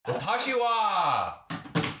Tashiwa!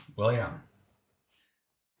 William.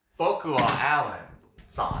 Boku wa Alan.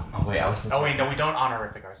 San. Oh, wait, Oh, wait, no, we don't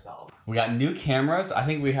honorific ourselves. We got new cameras. I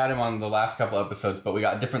think we had them on the last couple episodes, but we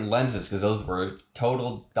got different lenses because those were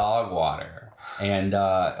total dog water. And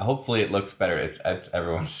hopefully it looks better. It's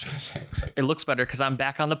everyone's just going to say It looks better because I'm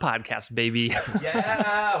back on the podcast, baby.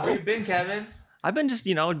 Yeah, where you been, Kevin? I've been just,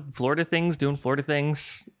 doing Florida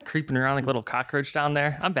things, creeping around like a little cockroach down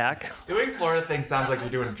there. I'm back. Doing Florida things sounds like you're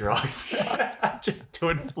doing drugs. Just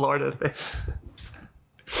doing Florida things.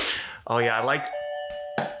 Oh, yeah, I like...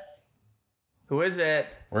 Who is it?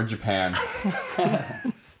 We're Japan.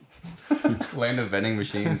 Land of vending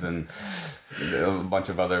machines and a bunch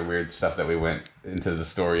of other weird stuff that we went into the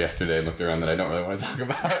store yesterday and looked around that I don't really want to talk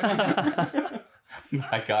about.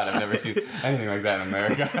 My God, I've never seen anything like that in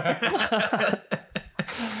America.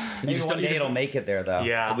 Maybe one day it'll make it there, though.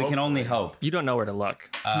 Yeah, we can only hope. You don't know where to look.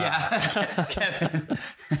 Yeah, Kevin.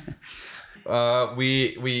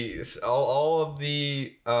 We all of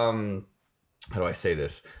the how do I say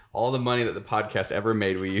this? All the money that the podcast ever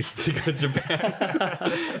made, we used to go to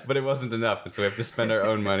Japan, but it wasn't enough, and so we have to spend our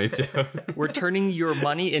own money too. We're turning your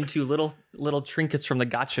money into little trinkets from the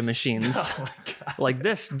gotcha machines. Oh, my God. Like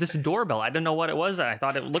this doorbell. I didn't know what it was. I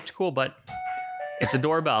thought it looked cool, but it's a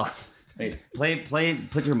doorbell. Wait, play.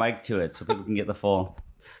 Put your mic to it so people can get the full.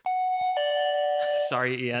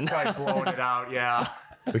 Sorry, Ian. Probably blowing it out, yeah.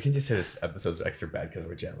 We can just say this episode's extra bad because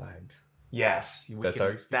we're jet lagged. Yes. Our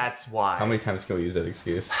excuse? That's why. How many times can we use that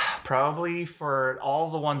excuse? Probably for all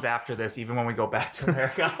the ones after this, even when we go back to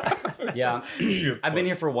America. Yeah, I've been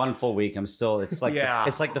here for 1 full week. I'm still. It's like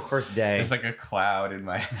it's like the first day. It's like a cloud in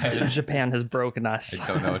my head. Japan has broken us. I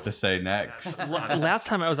don't know what to say next. Last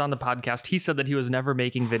time I was on the podcast, he said that he was never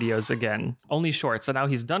making videos again, only shorts. And now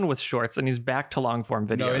he's done with shorts and he's back to long form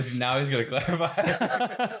videos. No, now he's going to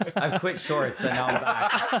clarify. I've quit shorts and now I'm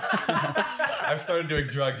back. I've started doing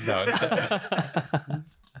drugs now instead.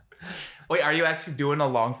 Wait, are you actually doing a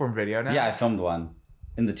long form video now? Yeah, I filmed one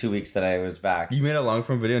in the 2 weeks that I was back. You made a long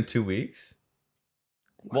form video in 2 weeks?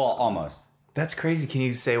 Well, almost. That's crazy. Can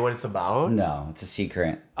you say what it's about? No, it's a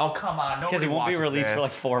secret. Oh, come on. Because it won't be released for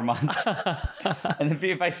like 4 months. And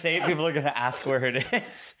if I say it, people are going to ask where it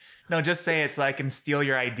is. No, just say it's like, and steal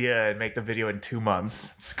your idea and make the video in 2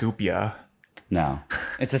 months. Scoop ya. No,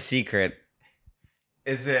 it's a secret.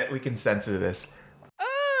 Is it? We can censor this.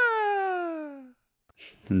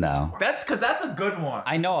 No. That's because that's a good one.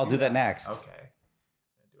 I know, I'll do that next. Okay.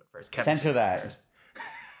 Do it first. Kevin, Censor that. first.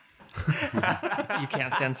 You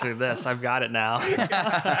can't censor this. I've got it now.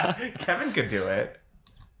 Kevin could do it.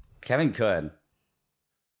 Kevin could.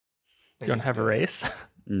 You don't have a race?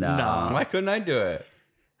 No. Why couldn't I do it?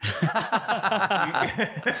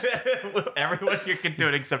 Everyone here can do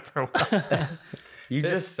it except for one. You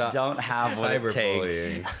This just sucks. don't have what it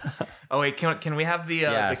takes. Cyberbullying. Oh wait, can we have the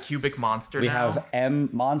Yes. cubic monster? We now? have M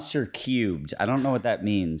Monster Cubed. I don't know what that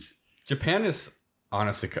means. Japan is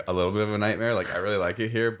honestly a little bit of a nightmare. Like, I really like it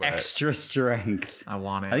here, but Extra strength. I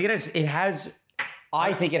want I it. think it has.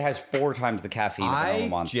 I think it has 4 times the caffeine of a normal I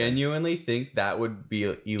Monster. genuinely think that would be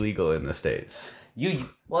illegal in the States. Well,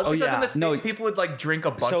 Oh, because yeah. in the States, No, people would like drink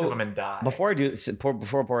a bunch so of them and die. Before I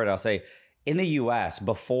pour it, I'll say in the U.S.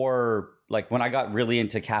 before, like when I got really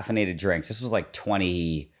into caffeinated drinks, this was like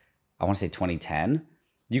 2010.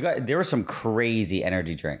 There were some crazy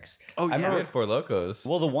energy drinks. Oh, I I remember. had Four Locos.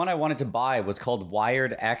 Well, the one I wanted to buy was called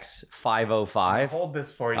Wired X505. Hold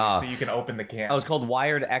this for you so you can open the can. It was called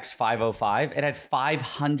Wired X505. It had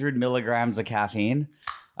 500 milligrams of caffeine.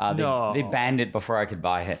 No. They banned it before I could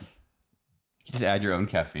buy it. You just add your own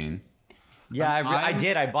caffeine. Yeah, I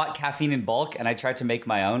did. I bought caffeine in bulk and I tried to make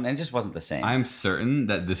my own, and it just wasn't the same. I'm certain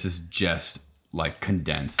that this is just like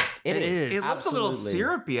condensed. It is. it looks a little Absolutely.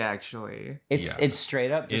 syrupy, actually. It's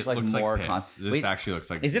straight up just It like looks more like piss. This Wait, actually looks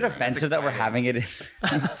like. is it offensive that we're exciting. having it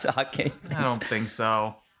in sake? I don't think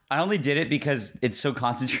so. I only did it because it's so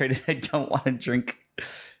concentrated. I don't want to drink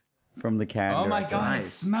from the can. Oh my directly. god! It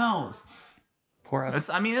smells. Pour us. It's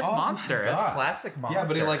Oh my Monster. It's God. classic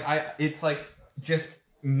Monster. Yeah, but it's like just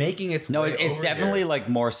making its No, way it's over definitely here. like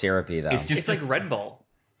more syrupy though. It's just It's like Red Bull.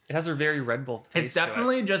 It has a very Red Bull taste. It's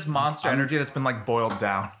definitely just Monster Energy that's been like boiled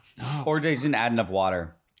down. or they didn't add enough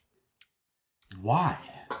water. why?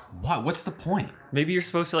 Why? What's the point? Maybe you're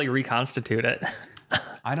supposed to like reconstitute it.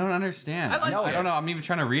 I don't understand. I like I it. don't know. I'm even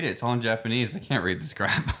trying to read it. It's all in Japanese. I can't read this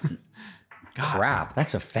crap. Crap,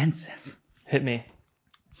 that's offensive. Hit me.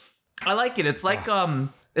 I like it. It's like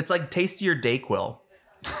tastier Dayquil.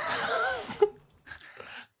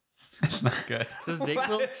 It's not good. Does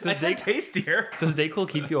Dayquil I said tastier. does Dayquil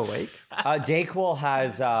keep you awake? Dayquil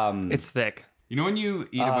has It's thick. You know when you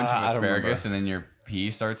eat a bunch of I don't asparagus and then your pee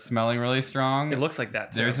starts smelling really strong. It looks like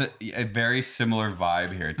that too. There's a very similar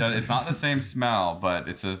vibe here. It's not the same smell, but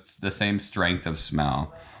it's the same strength of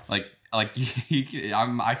smell. Like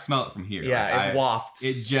I smell it from here. Yeah, it wafts.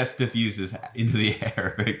 It just diffuses into the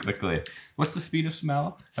air very quickly. What's the speed of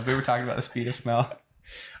smell? Have we ever talked about the speed of smell?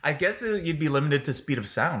 I guess you'd be limited to speed of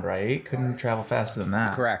sound, right? Couldn't travel faster than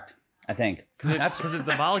that. Correct. I think. That's because it's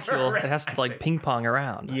the molecule. It has to like ping pong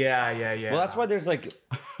around. Yeah. Well, that's why there's like,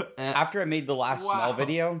 after I made the last smell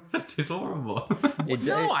video, It's horrible.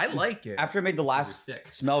 I like it. after I made the last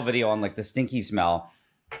smell video on like the stinky smell,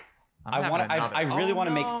 I really want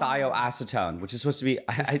to make thioacetone, which is supposed to be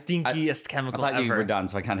Stinkiest chemical I thought you ever. were done,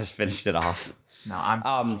 so I kind of just finished it off. No, I'm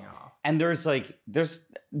finishing off. And there's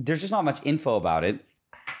just not much info about it,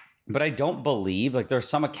 but I don't believe like there's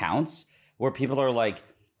some accounts where people are like,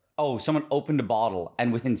 oh, someone opened a bottle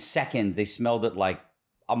and within seconds they smelled it like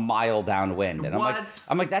a mile downwind, and What?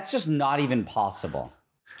 I'm like that's just not even possible.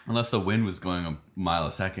 Unless the wind was going a mile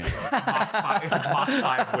a second. It was Mach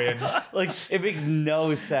 5 wind. Like it makes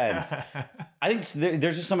no sense. I think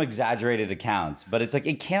there's just some exaggerated accounts, but it's like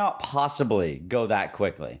it cannot possibly go that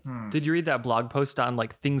quickly. Did you read that blog post on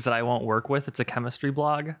like things that I won't work with? It's a chemistry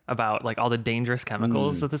blog about like all the dangerous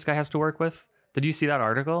chemicals that this guy has to work with. Did you see that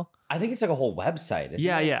article? I think it's like a whole website. Isn't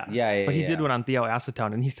Yeah. it? But he did one on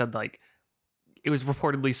thioacetone, and he said like it was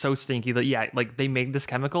reportedly so stinky that like they made this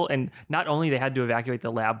chemical, and not only they had to evacuate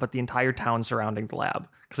the lab, but the entire town surrounding the lab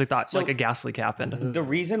because they thought like a gas leak happened. The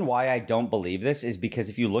reason why I don't believe this is because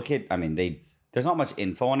if you look at, I mean, there's not much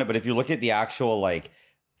info on it, but if you look at the actual like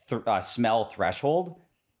smell threshold,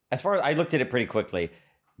 as far as I looked at it pretty quickly,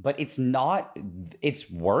 but it's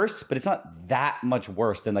worse, but it's not that much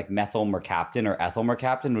worse than like methyl mercaptan or ethyl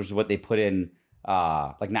mercaptan, which is what they put in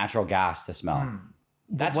like natural gas to smell.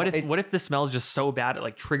 That's what if the smell is just so bad it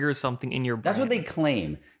like triggers something in your brain? That's what they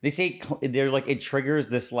claim. They say they're like it triggers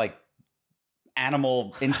this like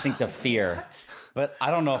animal instinct of fear. But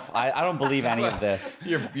I don't know if I don't believe any of this.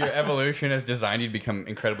 Your evolution has designed you to become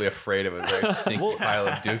incredibly afraid of a very stinky pile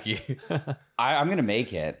of dookie. I'm gonna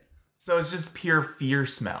make it. So it's just pure fear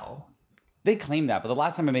smell. They claim that, but the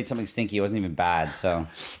last time I made something stinky, it wasn't even bad. So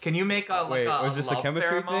Can you make a Wait, was this a love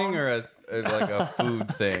chemistry pheromone? thing or like a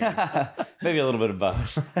food thing? maybe a little bit of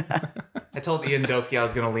both. I told Ian Doki I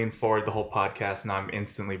was going to lean forward the whole podcast, and I'm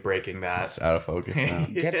instantly breaking that. It's out of focus now.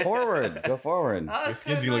 Get forward. Go forward. Oh, Your that's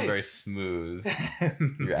skin's kinda gonna look very nice. smooth.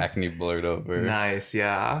 Your acne blurred over. Nice,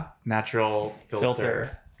 yeah. Natural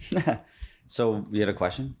filter. So you had a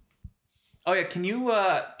question? Oh yeah, can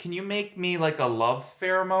you make me like a love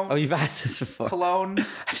pheromone Oh, you've asked this before. cologne?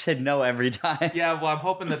 I've said no every time. Yeah, well, I'm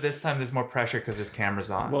hoping that this time there's more pressure because there's cameras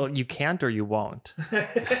on. Well, you can't or you won't.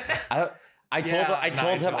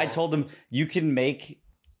 I told him you can make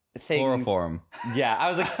things. Chloroform. Yeah, I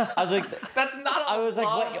was like, that's not. I was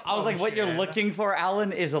like, what you're looking for,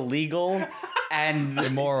 Alan, is illegal and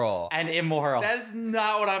Immoral. and immoral. That's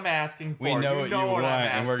not what I'm asking for. We know what you want, I'm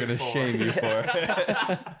and we're gonna asking shame you for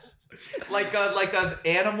it. like an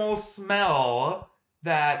animal smell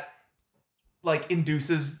that like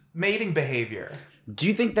induces mating behavior. Do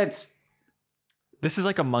you think that's? This is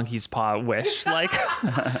like a monkey's paw wish. Like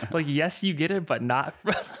yes, you get it, but not.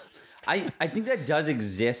 I think that does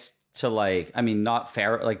exist to like. I mean, not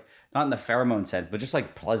in the pheromone sense, but just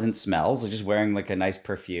like pleasant smells, like just wearing like a nice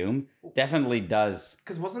perfume, definitely does.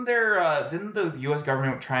 Because wasn't there? Didn't the U.S.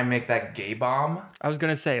 government try and make that gay bomb? I was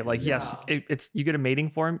gonna say like yes, it's you get a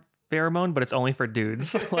mating pheromone, but it's only for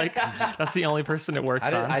dudes. Like that's the only person it works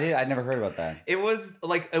on. I never heard about that. It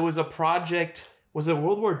was a project. Was it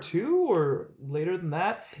World War II or later than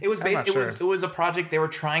that? It was I'm not sure. it was a project they were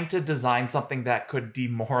trying to design something that could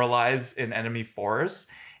demoralize an enemy force.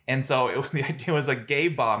 And so the idea was a gay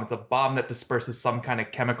bomb. It's a bomb that disperses some kind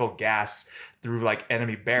of chemical gas through like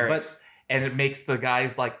enemy barracks, and it makes the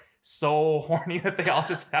guys like so horny that they all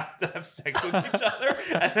just have to have sex with each other.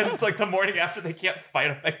 And then it's like the morning after they can't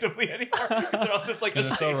fight effectively anymore. They're all just like They're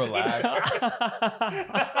so ashamed of each relaxed.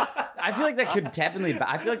 other. I feel like that could definitely.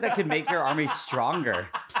 I feel like that could make your army stronger.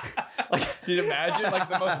 Can you imagine like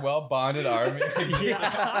the most well bonded army?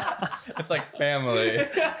 Yeah. It's like family.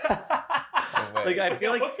 Oh, Like I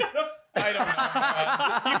feel like What kind of I don't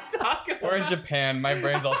know. are you talking We're in about? Japan. My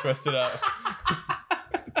brain's all twisted up.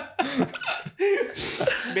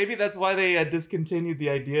 Maybe that's why they discontinued the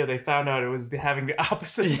idea. They found out it was having the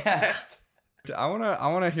opposite Yeah. effect. I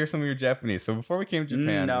wanna hear some of your Japanese. So before we came to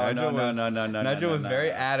Japan, Nigel was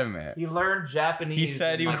very adamant. He learned Japanese. He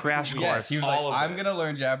said he in was like crash 2 course. weeks. He was All like, of I'm it. gonna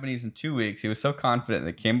learn Japanese in 2 weeks. He was so confident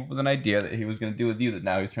that he came up with an idea that he was gonna do with you that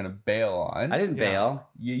now he's trying to bail on. I didn't bail.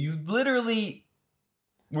 You literally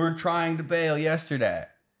were trying to bail yesterday.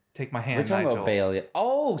 Take my We're hand, talking Nigel. about Bailey.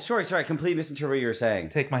 Oh, sorry. I completely misinterpreted what you were saying.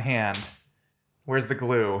 Take my hand. Where's the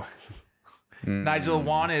glue? Nigel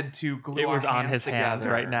wanted to glue It was our on hands his hand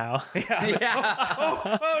together. right now. Yeah.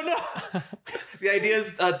 Oh no. The idea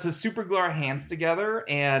is to super glue our hands together,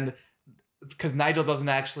 and because Nigel doesn't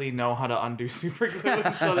actually know how to undo super glue,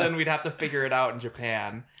 and so then we'd have to figure it out in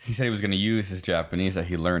Japan. He said he was going to use his Japanese that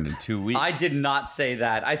he learned in 2 weeks. I did not say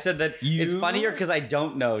that. I said that it's You- funnier because I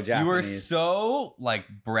don't know Japanese. You were so like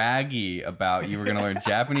braggy about you were going to learn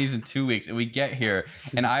Japanese in 2 weeks, and we get here,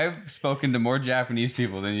 and I've spoken to more Japanese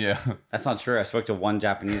people than you. That's not true. I spoke to one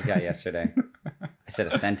Japanese guy yesterday. I said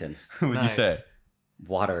a sentence. What would Nice. you say?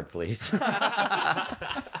 Water, please.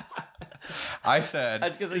 I said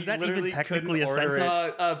That's because Is that even literally technically couldn't a order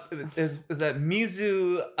it. sentence? Is that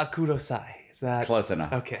Mizu Akurosai? Is that Close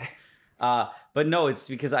enough. okay? But no, it's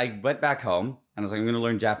because I went back home and I was like, I'm going to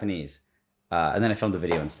learn Japanese. And then I filmed a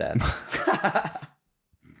video instead.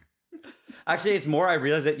 Actually, it's more I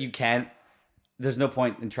realized that you can't. There's no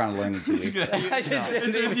point in trying to learn in 2 weeks. I just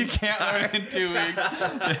didn't if you even can't learn in 2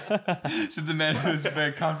 weeks, said the man who was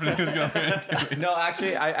very confident he was going to learn in 2 weeks. No,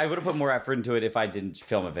 actually, I would have put more effort into it if I didn't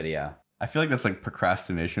film a video. I feel like that's like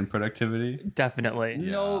procrastination productivity. Definitely.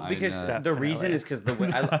 No, I because know. the reason is because the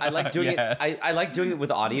way I like doing Yeah. it. I like doing it with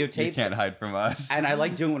audio You tapes, can't hide from us. and I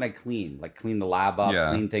like doing it when I clean, like clean the lab up, Yeah.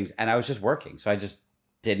 clean things. And I was just working, so I just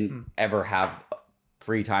didn't ever have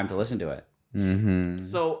free time to listen to it. Mm-hmm.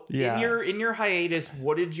 So Yeah. in your hiatus,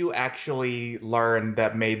 what did you actually learn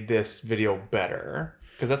that made this video better?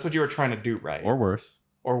 Because that's what you were trying to do, right? Or worse.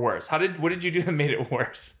 Or worse. What did you do that made it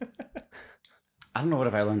worse? I don't know what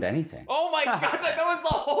if I learned anything. Oh my god, that was the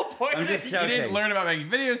whole point. I'm just He joking. didn't learn about making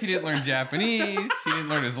videos. He didn't learn Japanese. He didn't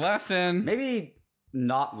learn his lesson. Maybe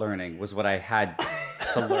not learning was what I had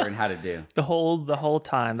to learn how to do. The whole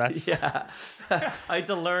time. That's Yeah, I had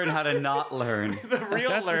to learn how to not learn. The real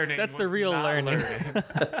That's- learning. that's the was real not learning.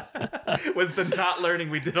 was the not learning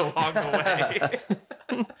we did along the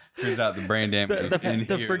way. Turns out the brain damage was in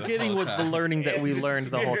the here forgetting whole was the time. learning that we And learned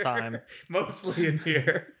the whole here. time. Mostly in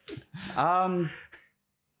here.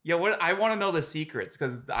 Yeah, what I want to know the secrets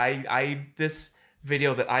because I this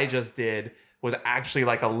video that I just did was actually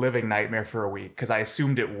like a living nightmare for a week because I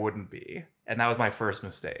assumed it wouldn't be, and that was my first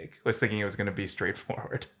mistake. Was thinking it was going to be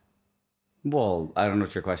straightforward. Well, I don't know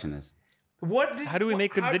what your question is. How do we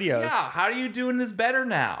make good videos? Yeah, how are you doing this better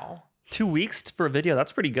now? 2 weeks for a video.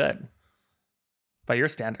 That's pretty good by your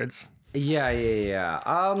standards. Yeah.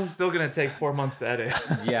 Still going to take 4 months to edit.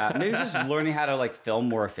 Yeah, maybe just learning how to like film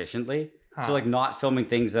more efficiently. Huh. So like not filming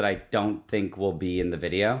things that I don't think will be in the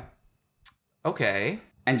video, Okay.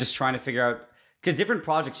 and just trying to figure out because different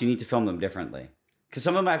projects you need to film them differently. Because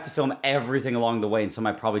some of them I have to film everything along the way, and some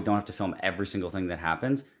I probably don't have to film every single thing that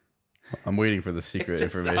happens. I'm waiting for the secret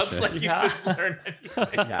Just information. sounds like you Yeah. didn't learn anything.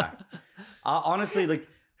 Yeah. Honestly, like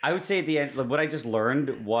I would say at the end, like, what I just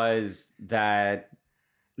learned was that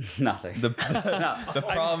nothing. the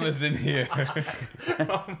problem is in here.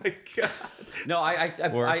 Oh my god. No,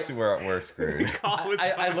 We're screwed.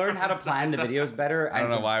 I learned how to plan the videos better. I don't and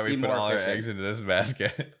know to why we be put more all our efficient. eggs into this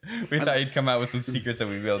basket. We thought he'd come out with some secrets that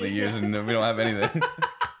we'd be able to use, and we don't have anything.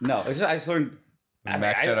 No, it's just, I just learned. We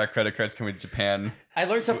maxed out our credit cards coming to Japan, I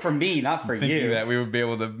learned something for me, not for thinking you. that we would be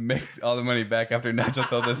able to make all the money back after Nigel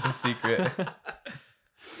told us a secret.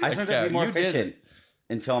 I just learned how to be more You did efficient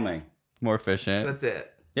in filming. More efficient. That's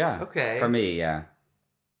it. Yeah. Okay. For me, yeah.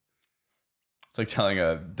 It's like telling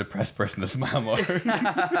a depressed person to smile more.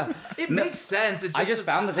 It makes sense. It I just is-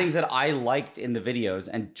 found the things that I liked in the videos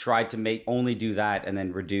and tried to only do that and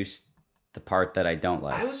then reduce the part that I don't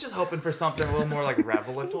I like. was just hoping for something a little more like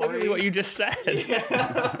revelatory. Literally what you just said.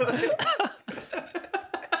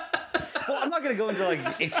 Well, I'm not going to go into like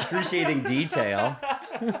excruciating detail.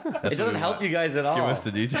 It doesn't help you guys at all. Give us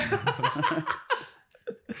the details.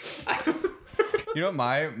 You know what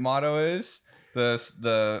my motto is?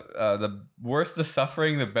 The worse the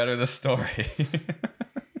suffering, the better the story.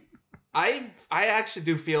 I actually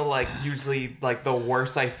do feel like usually like the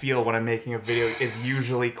worse I feel when I'm making a video is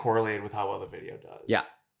usually correlated with how well the video does. Yeah.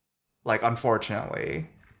 Like unfortunately.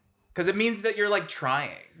 Because it means that you're like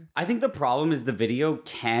trying. I think the problem is the video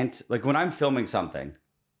can't, like when I'm filming something,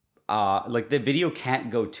 like the video can't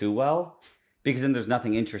go too well because then there's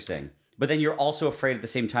nothing interesting. But then you're also afraid at the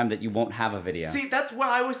same time that you won't have a video. See, that's what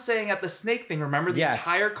I was saying at the snake thing. Remember the Yes.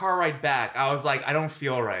 entire car ride back? I was like, I don't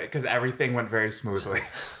feel right because everything went very smoothly.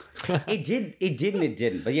 It did and it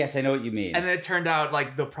didn't. But yes, I know what you mean. And then it turned out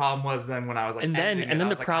like the problem was then when I was like, And then- editing and it, then I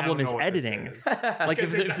the was like, problem I don't is know what this editing. is. Like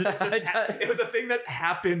if It was a thing that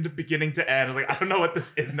happened beginning to end. I was like, I don't know what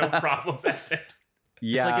this is. No problems ended.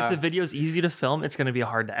 Yeah. It's like if the video's easy to film, it's going to be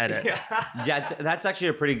hard to edit. Yeah. That's actually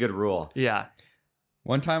a pretty good rule. Yeah.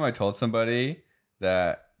 One time I told somebody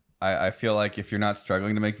that I feel like if you're not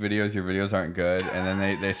struggling to make videos, your videos aren't good. And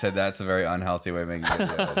then they said that's a very unhealthy way of making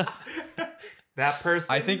videos. That person.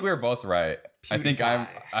 I think we were both right. I think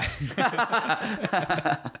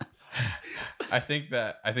I think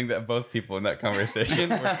that both people in that conversation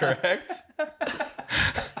were correct.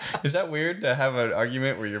 Is that weird to have an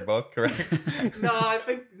argument where you're both correct?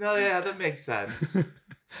 Yeah, that makes sense.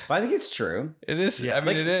 But I think it's true. It is. Yeah. I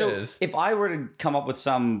mean, it so is. if I were to come up with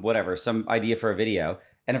some idea for a video,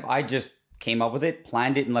 and if I just came up with it,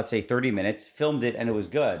 planned it in, let's say, 30 minutes, filmed it, and it was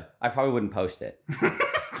good, I probably wouldn't post it.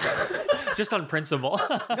 Just on principle.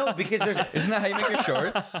 No, because Isn't that how you make your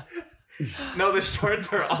shorts? No, the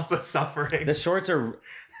shorts are also suffering. the shorts are,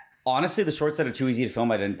 honestly, the shorts that are too easy to film,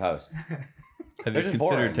 I didn't post. Have They're you just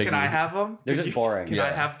boring. considered taking? Can I have them? They're just boring. Can Yeah.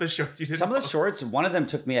 I have the shorts you did? Some of the shorts, one of them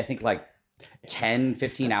took me, I think, like 10,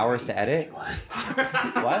 15 hours to edit.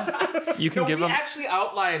 What? You can No, give we them. actually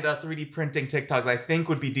outlined a 3D printing TikTok that I think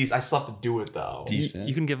would be decent. I still have to do it though. Decent.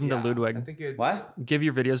 You can give them to I Ludwig. think it. What? Give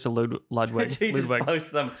your videos to Ludwig. You just Ludwig.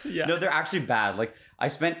 post them. Yeah. No, they're actually bad. Like, I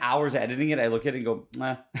spent hours editing it. I look at it and go,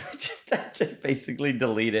 I just basically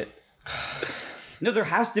delete it. No, there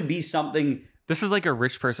has to be something. This is like a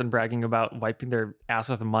rich person bragging about wiping their ass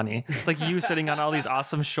with money. It's like you sitting on all these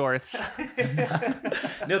awesome shorts.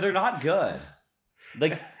 No, they're not good.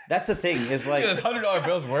 Like, that's the thing, is like, This $100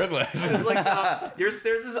 bill's worthless. It's like there's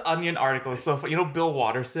this Onion article. So you know Bill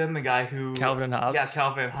Watterson, the guy who Calvin and Hobbes? Yeah,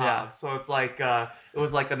 Calvin and Yeah. Hobbes. So it's like it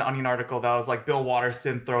was like an Onion article that was like Bill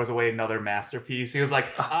Watterson throws away another masterpiece. He was like,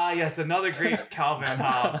 yes, another great Calvin and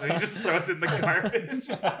Hobbes, and he just throws it in the garbage.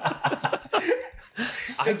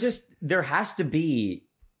 there has to be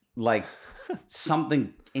like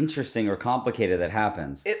something interesting or complicated that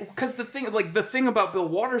happens. Because the thing about Bill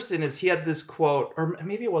Watterson is he had this quote, or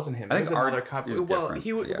maybe it wasn't him. I It think was another art is well, different, he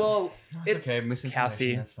yeah. well, it's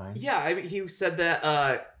Kathy. That's fine. yeah. I mean, he said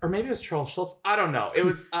that, or maybe it was Charles Schultz. I don't know. It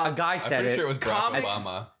was A guy I'm said pretty it. sure it was Barack Comics-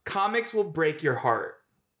 Obama. Comics will break your heart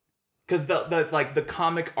because the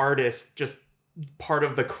comic artist just part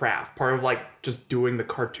of the craft, part of like just doing the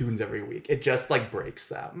cartoons every week. It just like breaks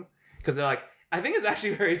them because they're like. I think it's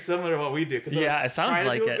actually very similar to what we do. Cause they're, Yeah, it sounds trying to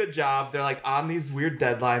like do a it. good job. They're like on these weird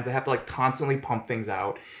deadlines. They have to like constantly pump things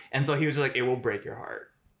out. And so he was just like, it will break your heart.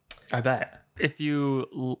 I bet. If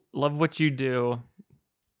you love what you do,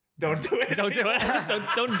 Don't do it. don't do it.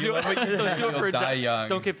 Don't do it. Don't do it for a die job. young.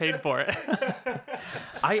 Don't get paid for it.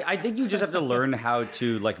 I think you just have to learn how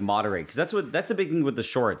to like moderate, because that's the big thing with the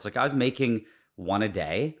shorts. Like, I was making one a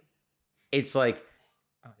day. It's like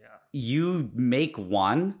Oh yeah. you make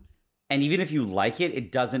one, and even if you like it,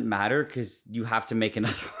 it doesn't matter because you have to make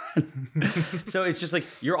another one. So it's just like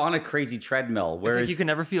you're on a crazy treadmill. It's Whereas like you can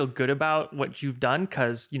never feel good about what you've done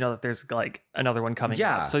because you know that there's like another one coming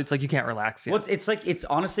Yeah. up. So it's like you can't relax yet. well, it's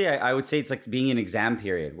honestly, I would say it's like being in exam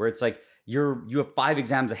period where it's like you have 5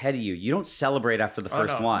 exams ahead of you. You don't celebrate after the Oh,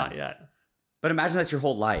 first no, one. Not yet. But imagine that's your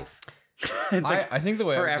whole life. Like, I think the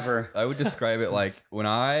way forever. I would describe it, like when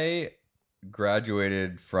I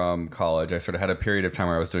graduated from college, I sort of had a period of time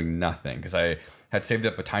where I was doing nothing because I had saved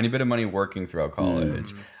up a tiny bit of money working throughout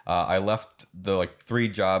college. I left the like 3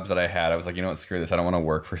 jobs that I had. I was like, you know what, screw this. I don't want to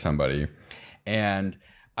work for somebody. And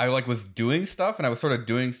I like was doing stuff, and I was sort of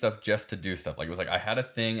doing stuff just to do stuff. Like it was like I had a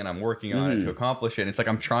thing and I'm working on it to accomplish it. And it's like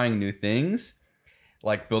I'm trying new things.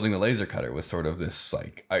 Like building the laser cutter was sort of this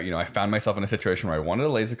like I found myself in a situation where I wanted a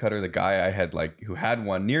laser cutter. The guy I had like who had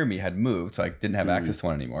one near me had moved, so I didn't have access to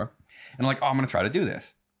one anymore. And I'm like, oh, I'm gonna try to do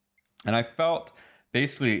this. And I felt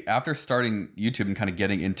basically after starting YouTube and kind of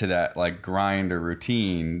getting into that like grind or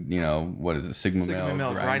routine, what is it, Sigma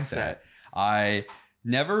Male grind set. I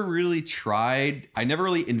never really tried. I never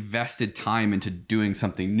really invested time into doing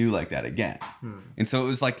something new like that again. And so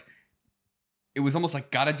it was almost like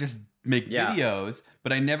gotta just make videos,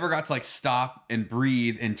 but I never got to like stop and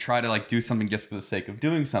breathe and try to like do something just for the sake of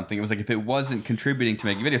doing something. It was like if it wasn't contributing to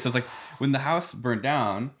making videos. So it's like when the house burned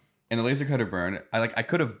down and the laser cutter burned, I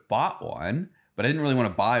could have bought one, but I didn't really want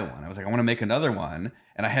to buy one. I was like, I want to make another one,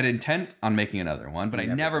 and I had intent on making another one, but I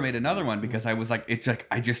never made another one because I was like, it's like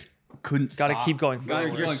I just couldn't. Got to stop. keep going Gotta forward.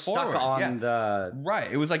 keep you're going stuck forward. on Yeah. the Right.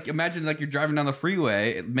 It was like imagine like you're driving down the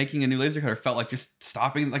freeway, making a new laser cutter felt like just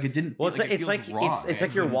stopping. Like it didn't. well, it's it like feels wrong, it's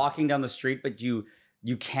like man. you're walking down the street, but you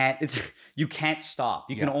can't you can't stop.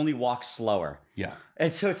 You can only walk slower. Yeah.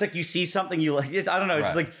 And so it's like you see something you like. I don't know. It's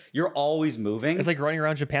just Right. like you're always moving. It's like running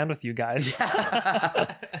around Japan with you guys.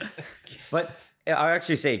 But I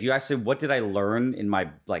actually say, if you ask me what did I learn in my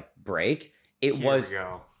like break, it Here was we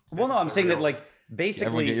go. well, This no, is I'm the saying that real- like basically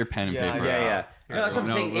Everyone get your pen and Yeah, paper. yeah, out. yeah. No, that's what I'm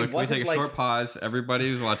saying. It Can we wasn't take a like short pause? Everybody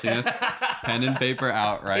who's watching us, pen and paper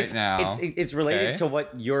out right now. It's related Okay. to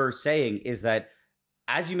what you're saying is that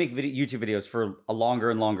as you make YouTube videos for a longer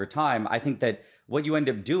and longer time, I think that what you end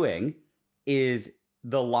up doing is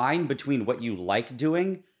the line between what you like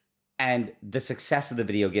doing and the success of the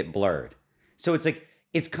video get blurred. So it's like,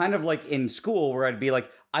 it's kind of like in school where I'd be like,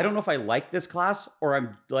 I don't know if I like this class or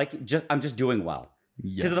I'm just doing well.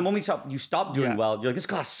 Because the moment you stop doing well, you're like, this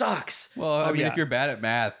class sucks. Well, I mean, yeah. if you're bad at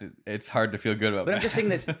math, it's hard to feel good about But math. I'm just saying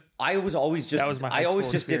that I was always just That was my high I always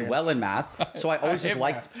school just did well in experience. math, so I always just hate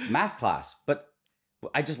liked math class. But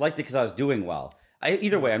I just liked it because I was doing well.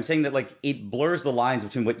 Either way, I'm saying that like it blurs the lines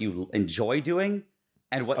between what you enjoy doing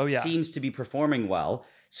and what Oh, yeah. seems to be performing well.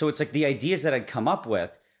 So it's like the ideas that I'd come up with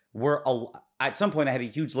were at some point I had a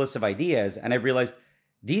huge list of ideas, and I realized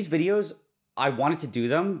these videos I wanted to do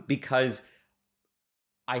them because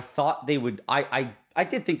I thought they would. I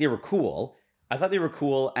did think they were cool. I thought they were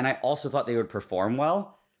cool, and I also thought they would perform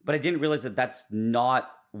well. But I didn't realize that that's not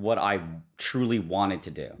what I truly wanted to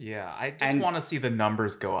do. Yeah, I just And- want to see the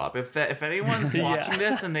numbers go up. If anyone's Yeah. watching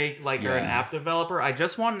this and they like are an Yeah. app developer, I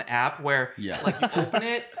just want an app where Yeah. like you open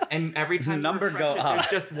it and every time you Number refresh go it, up. there's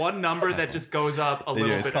just one number that just goes up a They do,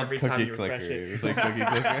 little it's bit called every time cookie you refresh clicker. it. It's like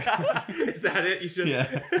cookie clicker. Is that it? You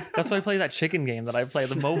just That's why I play that chicken game that I play,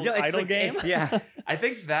 the mobile Yeah, it's idle like, game. yeah. I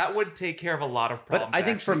think that would take care of a lot of But problems. I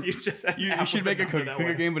think actually, from- if you just You app should with make a number cookie that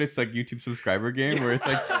clicker way. game, but it's like YouTube subscriber game where it's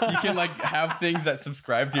like you can like have things that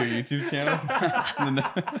subscribe to your YouTube channel. And then-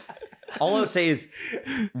 All I'll say is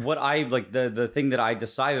what I like the thing that I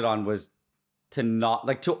decided on was to not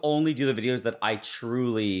like to only do the videos that I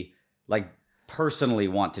truly like personally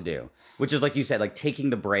want to do, which is like you said, like taking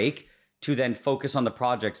the break to then focus on the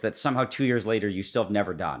projects that somehow 2 years later you still have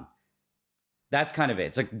never done. That's kind of it.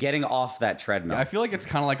 It's like getting off that treadmill. I feel like it's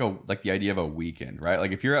kind of like the idea of a weekend, right?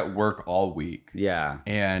 Like if you're at work all week Yeah.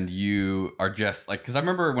 and you are just like, because I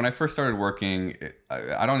remember when I first started working,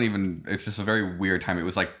 I don't even, it's just a very weird time. It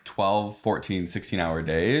was like 12, 14, 16-hour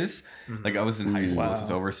days. Like I was in high school, this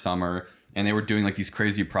was over summer, and they were doing like these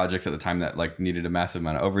crazy projects at the time that like needed a massive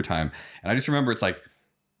amount of overtime. And I just remember it's like,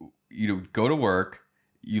 you go to work,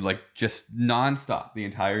 you like just nonstop the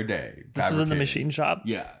entire day. This was in the fabricating. machine shop.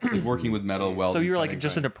 Yeah, like working with metal welding. So you were like cutting,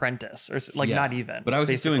 just an cutting. apprentice, or like Yeah. not even. But I was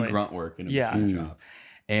just doing basically. grunt work in a Yeah. machine shop.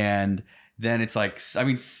 And then it's like, I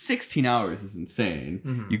mean, 16 hours is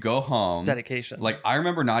insane. You go home. It's dedication. Like I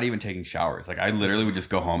remember not even taking showers. Like I literally would just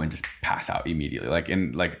go home and just pass out immediately. Like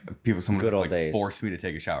and like someone Good would old like days. force me to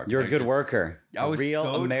take a shower. You're a Like, good just- worker. I was real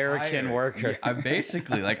so American tired. worker. Yeah, I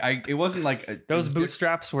basically like it wasn't like those it was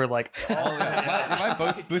bootstraps were like. just-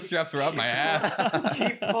 my bootstraps were up my ass.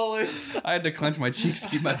 Keep pulling. I had to clench my cheeks to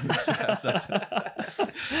keep my bootstraps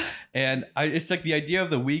up. And it's like the idea of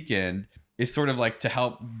the weekend is sort of like to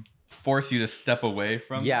help force you to step away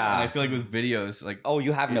from. Yeah. And I feel like with videos, like Oh,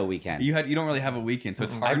 you have no weekend. you don't really have a weekend, so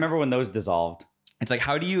it's hard. I remember when those dissolved. It's like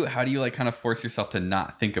how do you like kind of force yourself to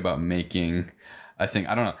not think about making a thing?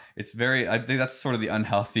 I don't know. It's very. I think that's sort of the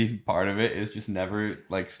unhealthy part of it is just never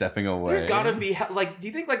like stepping away. There's gotta be like. Do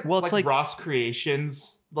you think like Well, it's like- Ross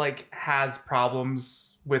Creations like has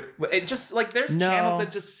problems with it? Just like there's No. channels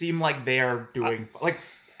that just seem like they are doing like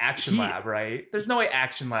Action Lab, right? There's no way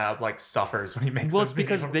Action Lab like suffers when he makes. Well, those it's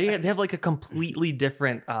because videos. they have like a completely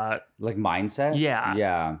different Like mindset? Yeah.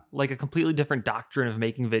 Yeah. like a completely different doctrine of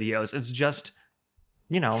making videos. It's just,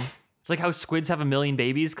 it's like how squids have a million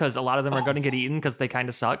babies because a lot of them are going to get eaten because they kind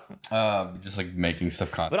of suck. just like making stuff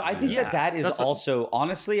constantly. But I think Yeah, that is that's what- also,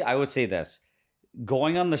 honestly, I would say this.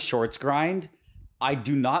 Going on the shorts grind, I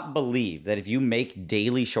do not believe that if you make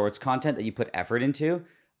daily shorts content that you put effort into,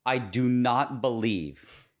 I do not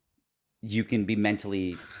believe you can be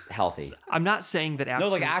mentally healthy. I'm not saying that. No,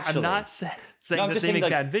 like, I'm actually. not saying No, I'm that just they saying,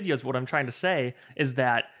 make like- bad videos. What I'm trying to say is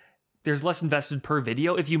that there's less invested per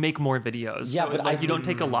video if you make more videos. Yeah, So, but like, you don't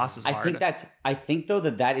take a loss as hard. I think though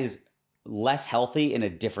that is less healthy in a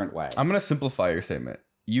different way. I'm gonna simplify your statement.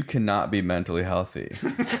 You cannot be mentally healthy.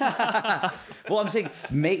 Well, I'm saying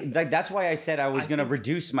that's why I said I was going to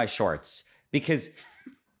reduce my shorts because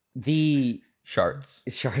the Sharts.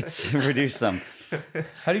 shorts reduce them.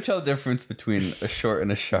 How do you tell the difference between a short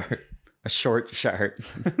and a shart? A short shirt.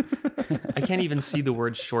 I can't even see the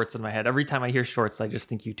word shorts in my head. Every time I hear shorts, I just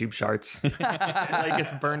think YouTube shorts. Like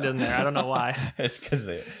it's burned in there. I don't know why. It's because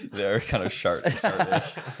they're kind of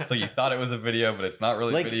shartish. So you thought it was a video, but it's not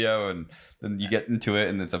really Like- video, and then you get into it,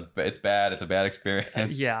 and it's bad. It's a bad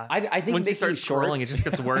experience. Yeah. I think Once you making start scrolling, shorts, it just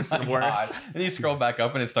gets worse and Oh my worse. God. Then you scroll back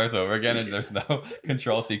up, and it starts over again, and there's no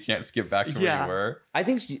control, so you can't skip back to where Yeah. you were. I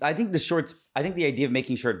think the shorts. I think the idea of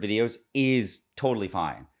making short videos is totally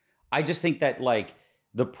fine. I just think that like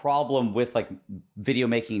the problem with like video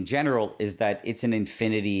making in general is that it's an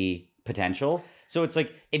infinity potential. So it's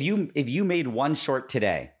like if you made one short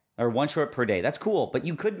today or one short per day, that's cool. But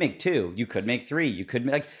you could make 2, you could make 3, you could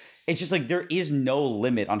make like, it's just like there is no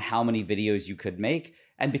limit on how many videos you could make.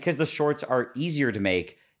 And because the shorts are easier to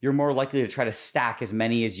make, you're more likely to try to stack as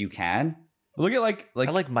many as you can. Look at like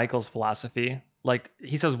I like Michael's philosophy. Like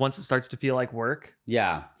he says, once it starts to feel like work,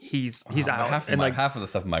 Yeah. he's out. half of, and like half of the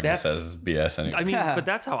stuff Michael that's- says is BS anyway. I mean, but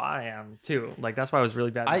that's how I am too. Like that's why I was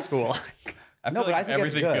really bad in school. I No, feel but I like think that's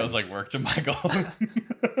everything good. feels like work to Michael.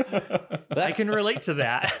 But I that's, can relate to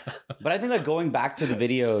that. but I think like going back to the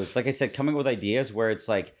videos, like I said, coming up with ideas where it's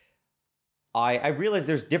like, I realize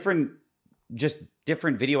there's different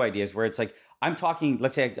video ideas where it's like, I'm talking,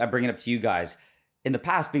 let's say I bring it up to you guys in the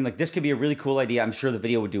past being like, this could be a really cool idea. I'm sure the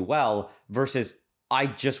video would do well versus I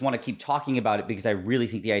just want to keep talking about it because I really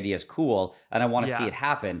think the idea is cool and I want to see Yeah. it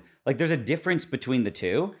happen. Like there's a difference between the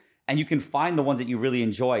two and you can find the ones that you really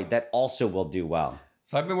enjoy that also will do well.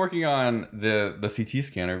 So I've been working on the CT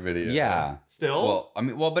scanner video. Yeah. Still,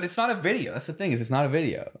 But it's not a video. That's the thing, is it's not a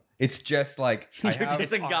video. It's just like You're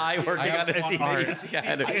just a guy working on a it's CT art.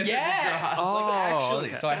 scanner. Yes. Oh, like, actually.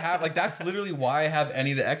 okay. So I have like that's literally why I have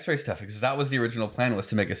any of the X-ray stuff, because that was the original plan, was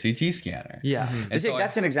to make a CT scanner. Yeah. And so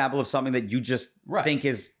That's an example of something that you just Right. think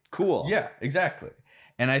is cool. yeah, exactly.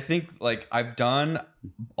 And I think like I've done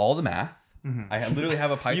all the math. I literally have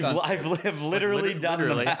a Python. I've literally done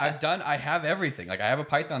literally. the math. I have everything. Like I have a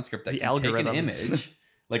Python script that The can take an algorithms. image,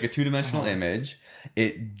 like a 2-dimensional image.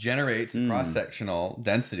 It generates cross-sectional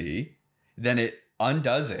density. Then it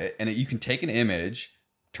undoes it, and you can take an image,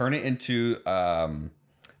 turn it into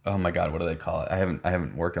oh my god, what do they call it? I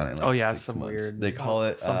haven't worked on it in like Oh, yeah, 6 some months. weird- They call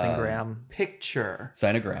it Something gram. picture.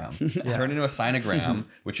 sinogram. Turn it into a sinogram,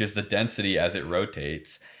 which is the density as it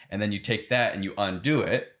rotates, and then you take that and you undo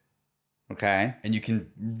it, Okay. and you can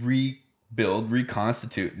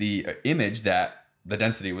reconstitute the image that the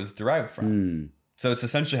density was derived from. So it's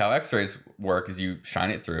essentially how X-rays work: is you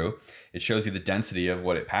shine it through, it shows you the density of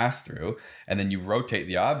what it passed through, and then you rotate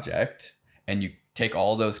the object, and you take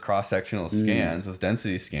all those cross-sectional scans, those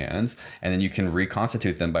density scans, and then you can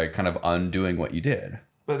reconstitute them by kind of undoing what you did.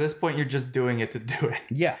 But at this point, you're just doing it to do it.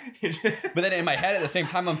 Yeah. You're just- But then in my head at the same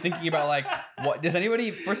time, I'm thinking about like, what does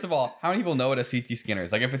anybody? First of all, how many people know what a CT scanner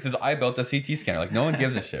is? Like, if it says I built a CT scanner, like no one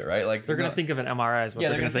gives a shit, right? Like They're gonna no- think of an MRI is what yeah,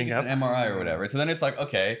 they're they're gonna think it's of. an MRI or whatever. So then it's like,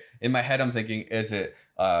 okay, in my head, I'm thinking, is it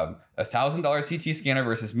 $1,000 CT scanner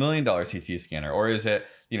versus $1 million CT scanner, or is it,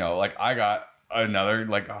 you know, like I got another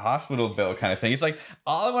like a hospital bill kind of thing? It's like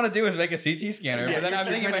all I want to do is make a CT scanner, Yeah, but then you're I'm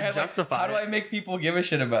thinking in my trying head, to like, justify how do it. I make people give a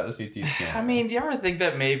shit about the CT scanner? I mean, do you ever think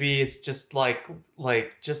that maybe it's just like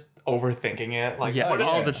just overthinking it? Like, Yeah, what if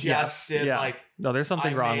all I the- just yes, did yeah. like No, there's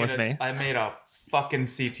something wrong with me. I made a fucking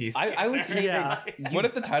CT scanner. I would say that What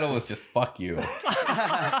if the title was just "fuck you"?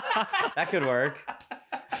 that could work.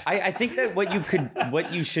 I think that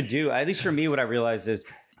what you should do, at least for me, what I realized is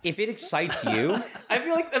if it excites you, I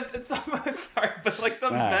feel like I'm sorry, but like the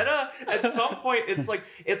meta at some point it's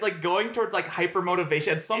like going towards like hyper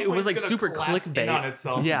motivation. At some It point was, it's like, gonna super collapse in clickbait. on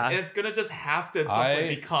itself. Yeah. and it's gonna just have to at some point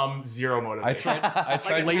I- become zero motivation. I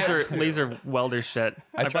tried laser welder shit.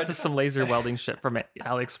 I tried bought to- some laser welding shit from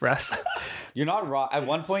AliExpress. you're not wrong. At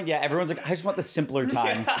one point, yeah, everyone's like, I just want the simpler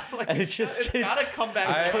times. Like, And it's just it's gotta come back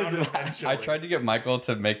I- around eventually. I tried to get Michael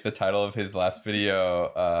to make the title of his last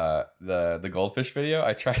video, the goldfish video.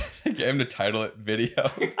 I tried to get him to title it "video."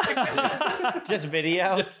 just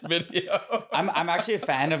video. Video. I'm actually a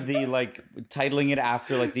fan of the like titling it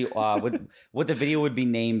after like the what the video would be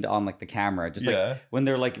named on like the camera, just Yeah. like when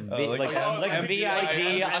they're like like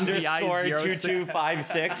VID underscore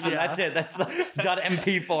 2256 and Yeah. that's it. That's the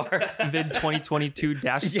 .mp4. Vid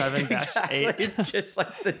 2022-7-8.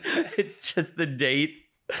 exactly. It's just the date.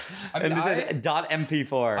 I And mean, it says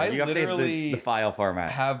 .mp4. I You have to hit literally the file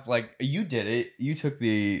format. have like you did it. You took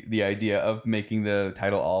the idea of making the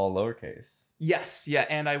title all lowercase. Yes, yeah,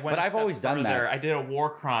 and I went. But a I've step always done further. that. I did a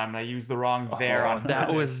war crime and I used the wrong there on That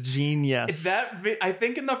purpose. was genius. I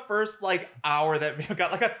think in the first like hour that video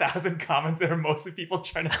got like 1,000 comments that are mostly people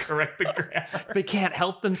trying to correct the grammar. They can't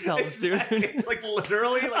help themselves, dude. It's like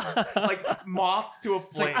literally like moths to a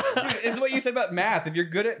flame. It's what you said about math. If you're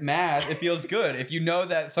good at math, it feels good. If you know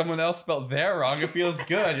that someone else spelled there wrong, it feels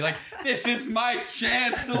good. You're like, this is my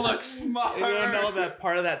chance to look smart. You don't know that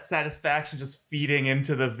part of that satisfaction just feeding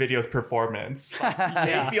into the video's performance. Like,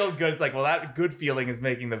 they feel good. It's like, well, that good feeling is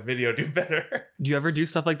making the video do better. Do you ever do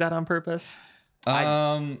stuff like that on purpose?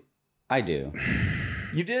 I do.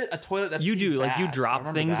 You did a toilet that You do, pees like, you back. drop I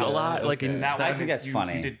remember things that a one. lot, like, in That that- I one think is that's you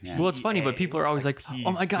funny. did Yeah. Well, it's funny, but PA, people are always like,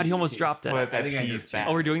 "Oh my God, you almost dropped it." Toilet that I think I pees just- back.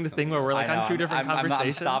 Oh, we're doing the thing where we're like I know, on two different I'm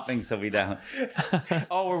conversations. stopping so we don't.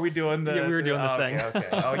 Oh, were we doing the? Yeah, we were doing the oh, thing. Okay.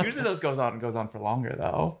 Oh, usually those goes on for longer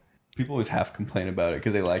though. People always half complain about it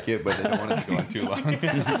because they like it, but they don't want it to go on too long.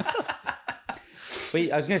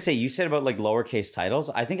 Wait, I was gonna say you said about like lowercase titles.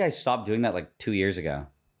 I think I stopped doing that like 2 years ago.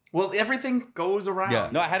 Well, everything goes around. Yeah.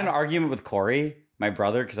 No, I had an argument with Corey, my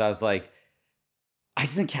brother, because I was like, I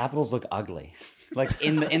just think capitals look ugly, like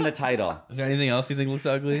in the title. Is there anything else you think looks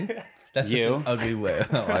ugly? That's such You. an ugly way.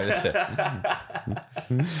 Oh, I just said.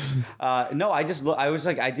 No, I was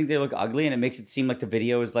like, I think they look ugly, and it makes it seem like the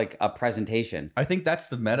video is like a presentation. I think that's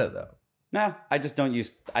the meta, though. Nah, I just don't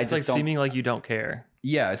use. I It's just like don't. seeming like you don't care.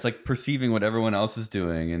 Yeah, it's like perceiving what everyone else is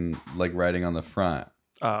doing and like writing on the front.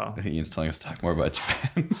 Oh, I think Ian's telling us to talk more about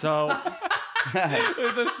Japan. so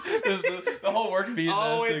the whole work visa.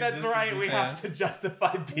 Oh wait, that's right. We have to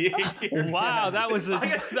justify being here. wow, that was a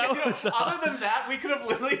Other than that, we could have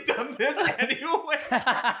literally done this anyway.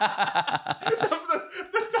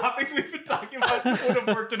 the topics we've been talking about would have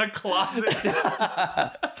worked in a closet.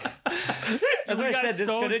 That's We what I got said. This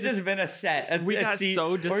so could have just been a set. we got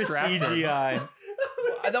so distracted. Or CGI.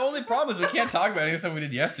 The only problem is we can't talk about any stuff we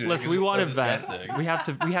did yesterday. listen, we because want to it's so vent. disgusting. We had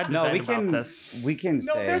to No, vent we about can. this. We can No,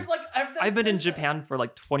 say. there's like I've been in Japan for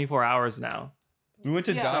like 24 hours now. We went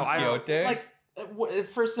to Yeah, Don so I- Quixote. Like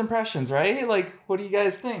first impressions, right? Like, what do you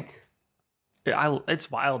guys think?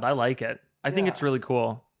 It's wild. I like it. I think Yeah. it's really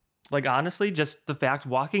cool. Like honestly, just the fact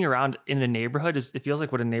walking around in a neighborhood it feels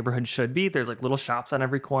like what a neighborhood should be. There's like little shops on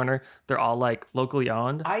every corner. They're all like locally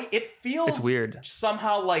owned. It feels It's weird.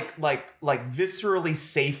 somehow like viscerally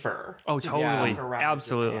safer. Oh, to totally. walk around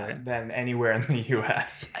Absolutely. Japan than anywhere in the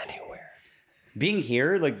U.S. being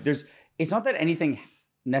here, like it's not that anything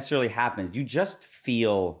necessarily happens. You just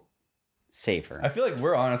feel safer. I feel like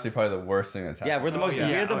we're honestly probably the worst thing that's happened. Yeah, we're the most. yeah.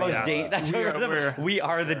 We're the Oh, most. yeah. That's We what are- we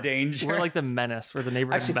are the danger. We're like the menace. We're the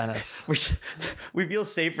neighborhood Actually- menace. we feel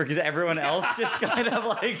safer because everyone else just kind of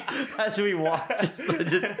like as we walk just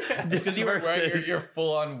Because you were wearing disperses. your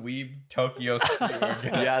full on weeb Tokyo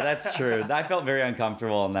streetwear. Yeah, that's true. I felt very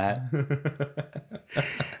uncomfortable in that.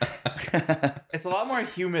 It's a lot more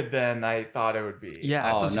humid than I thought it would be.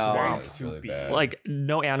 Yeah, it's Oh, a no. very It's really soupy. bad. Like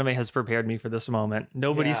no anime has prepared me for this moment.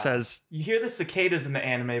 Nobody Yeah. says You hear the cicadas in the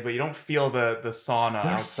anime, but you don't feel the sauna.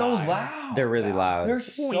 They're so outside. loud. They're really loud. They're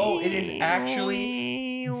so. It is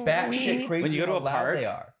actually batshit crazy. When you go to how a loud park, they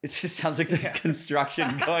are. it just sounds like there's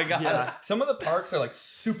construction going on. Yeah. Some of the parks are like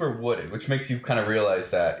super wooded, which makes you kind of realize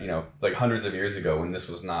that, like hundreds of years ago when this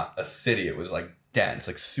was not a city, it was like dense,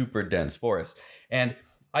 like super dense forest. And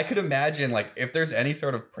I could imagine like if there's any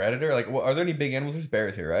sort of predator, like are there any big animals? There's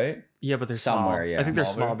bears here, right? yeah, but they're Somewhere, small. yeah. I think they're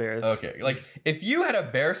small bears. Okay, like if you had a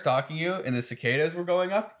bear stalking you and the cicadas were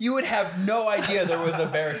going up, you would have no idea there was a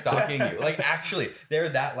bear stalking you. Like actually, they're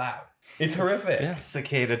that loud. It's horrific. Yeah.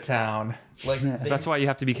 Cicada town. Like That's why you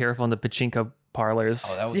have to be careful in the pachinko parlors.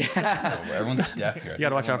 Oh, that was Yeah. everyone's deaf here. You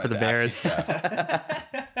gotta watch out for the bears.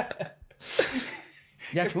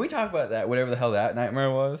 Yeah, can we talk about that? Whatever the hell that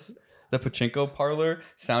nightmare was. The pachinko parlor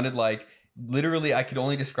sounded like literally I could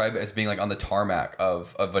only describe it as being like on the tarmac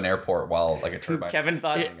of an airport while like a turbine. Kevin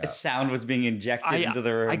thought was a sound was being injected into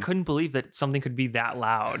the room. I couldn't believe that something could be that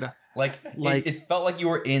loud. like it felt like you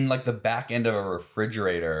were in like the back end of a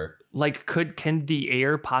refrigerator. Like, can the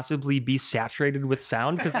air possibly be saturated with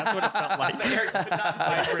sound? Because that's what it felt like. The air could not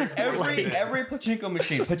vibrate more like this. Every pachinko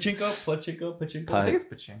machine, pachinko. I think it's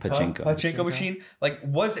pachinko. Pachinko machine. Like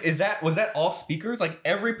was that all speakers? Like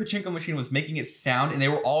every pachinko machine was making it sound, and they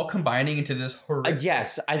were all combining into this horrific.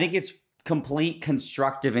 yes, I think it's complete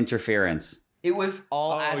constructive interference. It was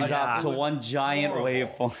All Oh, adds yeah. up to It was one giant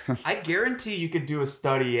horrible. waveform. I guarantee you could do a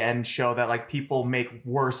study and show that like people make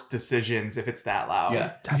worse decisions if it's that loud.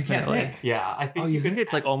 yeah. 'Cause you can't Definitely. think. Yeah, I think Oh, you think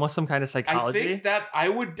it's like almost some kind of I psychology? think that I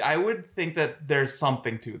would think that there's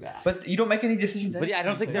something to that. But you don't make any decisions. But yeah, I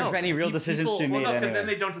don't think there's No, any real people- decisions to be well, made no, because anyway. then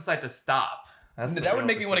they don't decide to stop. That's the that would real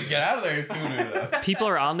make me want to decision. get out of there sooner. Though. People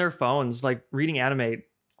are on their phones, like reading anime,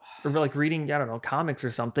 or like reading, I don't know, comics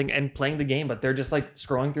or something, and playing the game, but they're just like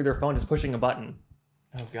scrolling through their phone, just pushing a button.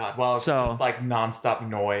 Oh god. Well, it's So- just like nonstop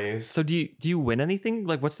noise. So do you win anything?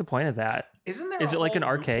 Like, what's the point of that? Isn't there? Is a it like an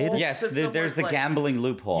whole arcade? loophole Yes, system where there's it's the like, gambling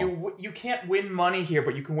loophole. You can't win money here,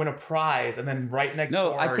 but you can win a prize, and then right next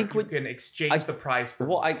No, door, I think you what- can exchange the prize for.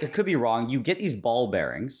 Well, I could be wrong. You get these ball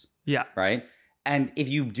bearings, Yeah. right? And if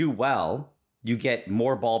you do well, you get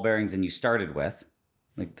more ball bearings than you started with,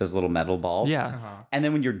 like those little metal balls. Yeah. Uh-huh. And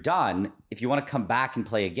then when you're done, if you want to come back and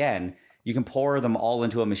play again, you can pour them all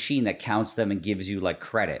into a machine that counts them and gives you like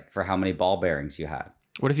credit for how many ball bearings you had.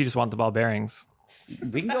 What if you just want the ball bearings?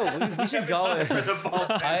 We can go. We should go.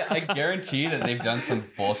 I guarantee that they've done some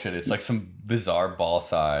bullshit. It's like some bizarre ball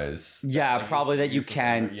size. Yeah, Like, probably that you it's-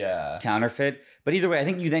 can Yeah. counterfeit. But either way, I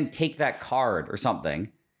think you then take that card or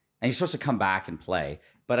something, and you're supposed to come back and play.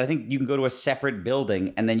 But I think you can go to a separate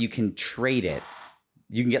building and then you can trade it.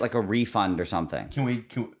 You can get like a refund or something.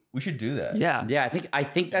 We should do that. Yeah. Yeah, I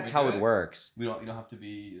think that's we how do it it? works. You don't have to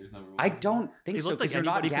be. There's no rule. I don't think It so looked because like you're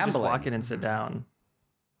not anybody could just gambling. walk in and sit down.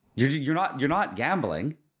 You're not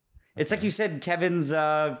gambling. It's like you said, Kevin's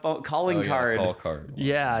calling card. Call card.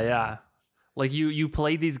 Yeah. Like you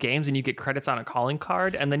play these games and you get credits on a calling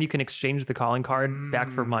card, and then you can exchange the calling card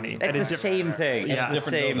back for money. It's At a the different- same thing. Yeah. It's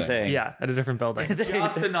the Different same building. thing. Yeah, at a different building.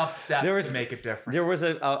 Just enough steps There was- to make it different. There was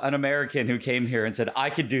an American who came here and said, "I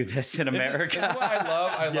could do this in America." That's what I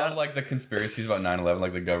love. I love like the conspiracies about 9/11,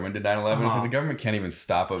 like the government did 9/11. It's like the government can't even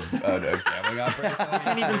stop a gambling operation. You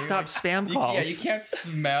can't even stop spam calls. Yeah,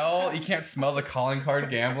 you can't smell the calling card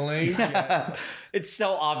gambling. It's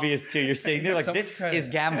so obvious too. You're sitting there like, So much this credit. is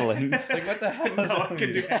gambling. Like what the hell? No one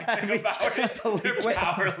can do anything about it. They're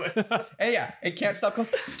powerless. And yeah, it can't stop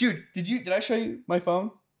calls. Dude, did I show you my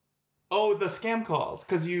phone? Oh, the scam calls,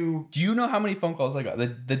 because you Do you know how many phone calls I got the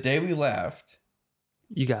day we left?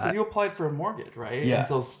 You got applied for a mortgage, right? Yeah.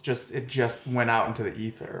 And so it just went out into the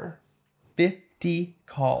ether. 50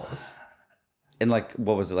 calls. And like,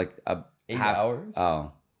 what was it like? 8 hours.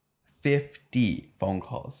 Oh, 50 phone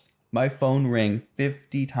calls. My phone rang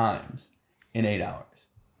 50 times in 8 hours.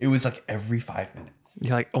 It was like every 5 minutes.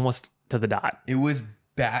 you're like almost to the dot. It was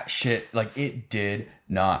batshit. Like it did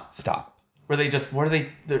not stop. Were they just? What are they?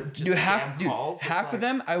 They're just Dude, scam calls. Just half of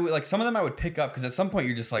them, I would like. Some of them I would pick up because at some point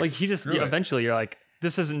you're just like, Like he just screw it. eventually you're like,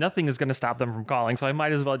 nothing is going to stop them from calling, so I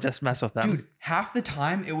might as well just mess with them. Dude, half the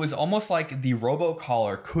time it was almost like the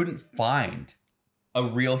robocaller couldn't find a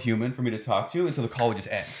real human for me to talk to, and so the call would just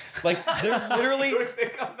end. Like they're literally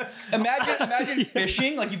imagine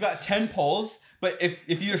fishing. Like you've got 10 poles, but if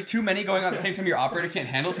there's too many going on at the same time, your operator can't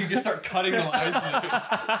handle, so you just start cutting the lines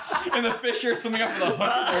loose. And the fish are swimming up with a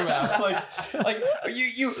hook in their mouth. Like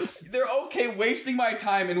they're okay wasting my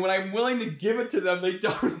time, and when I'm willing to give it to them, they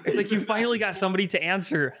don't. It's like you finally got somebody to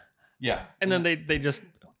answer, Yeah. and then they just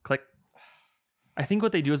click. I think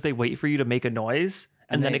what they do is they wait for you to make a noise,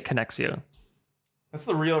 and then they- it connects you. That's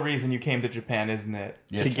the real reason you came to Japan, isn't it?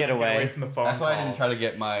 Yeah. to get Get away. away from the phone. That's why I didn't calls. try to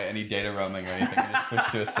get any data roaming or anything. I just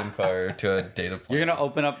switched to a SIM card to a data plan. You're gonna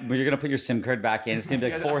open up. You're gonna put your SIM card back in. It's gonna be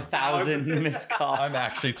like 4,000 missed calls. I'm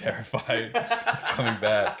actually terrified. It's coming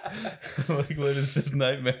back. Like, what is this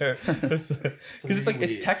nightmare? Because it's like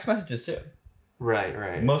it's text messages too.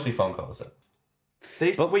 Right. Mostly phone calls.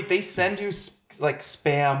 They send you like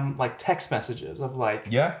spam like text messages of like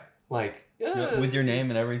Yeah. with With your name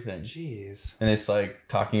and everything. Jeez. And it's like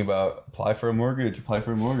talking about apply for a mortgage.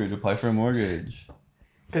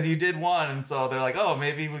 Because you did one, and so they're like, oh,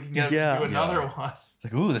 maybe we can get Yeah. do another Yeah. one. It's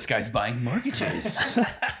like, ooh, this guy's buying mortgages.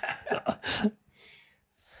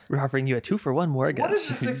 We're offering you a 2-for-1 mortgage. What is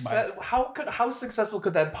the success? How successful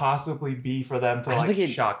could that possibly be for them to I like think it-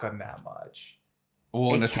 shotgun that much?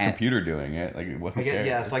 Well, and It it's a can't- computer doing it. Like, what? I guess,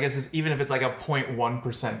 yeah, so I guess even if it's like a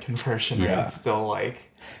 0.1% conversion rate, Yeah. it's still like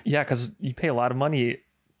Yeah, because you pay a lot of money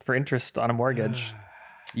for interest on a mortgage.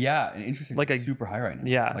 Yeah, and interesting. Like Like super high right now.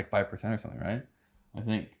 Yeah. like 5% or something, right? I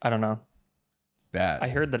think I don't know. bad. I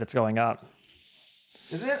heard that it's going up.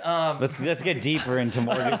 is it? Let's get deeper into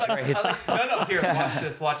mortgage rates. No. Here,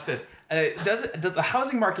 watch this. The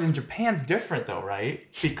housing market in Japan's different though, right?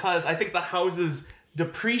 Because I think the houses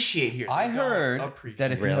depreciate here. I They don't heard appreciate.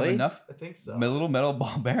 that if you have Really? enough I think so. little metal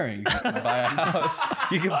ball bearings, you can buy a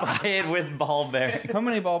house. You can buy it with ball bearings. How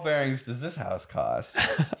many ball bearings does this house cost?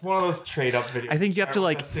 It's one of those trade up videos. I think you have to, with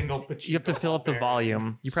like, a single You have to fill up the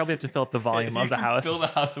volume. You probably have to fill up the volume If of the you house. Fill the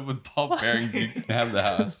house up with ball bearings. You can have the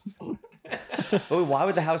house. Oh, why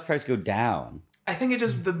would the house price go down? I think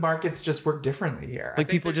the markets just work differently here. I Like, think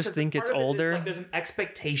people there's- just think part it's of it is, older. like, there's an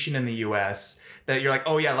expectation in the U.S. that you're like,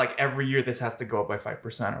 oh yeah, like every year this has to go up by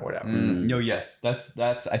 5% or whatever. No, yes, that's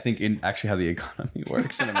I think in actually how the economy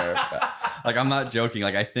works in America. Like I'm not joking.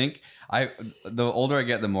 Like I think the older I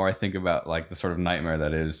get, the more I think about like the sort of nightmare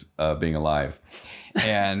that is being alive,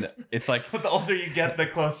 and it's like But the older you get, the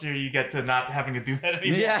closer you get to not having to do that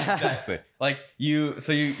anymore. Yeah. exactly like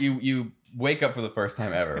you wake up for the first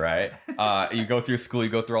time ever, right? You go through school, you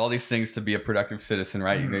go through all these things to be a productive citizen,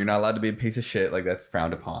 right? You're not allowed to be a piece of shit, like that's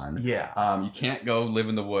frowned upon. Yeah. You can't go live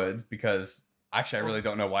in the woods because actually I really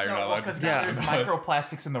don't know why you're not allowed because to. now Yeah. there's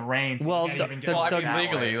microplastics in the rain. So Well, you can't the- even get the- Well, I out mean that way.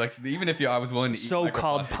 legally, like even if I was willing to eat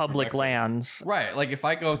So-called microplastics for public breakfast. lands. Right, like if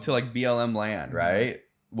I go to like BLM land, right?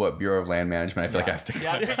 what, Bureau of Land Management. I feel like I have to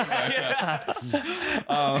damn it.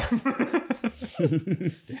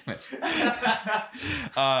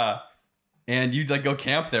 And you'd like go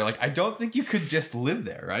camp there. Like, I don't think you could just live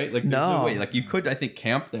there, right? Like, there's no way. Like, you could, I think,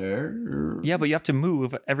 camp there. Yeah, but you have to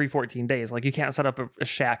move every 14 days. Like, you can't set up a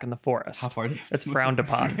shack in the forest. How far do you have to It's frowned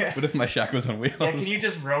upon. What if my shack was on wheels? Yeah, can you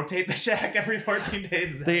just rotate the shack every 14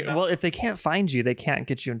 days? Is that enough? Well, if they can't find you, they can't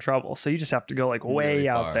get you in trouble. So you just have to go like way Really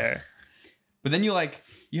out far. there. But then you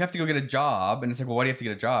have to go get a job, and it's like, well, why do you have to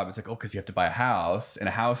get a job? It's like, oh, because you have to buy a house, and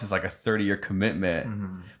a house is like a 30-year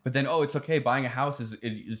commitment. But then, oh, it's okay. Buying a house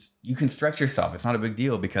is you can stretch yourself. It's not a big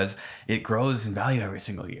deal because it grows in value every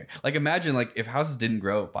single year. Like, imagine like if houses didn't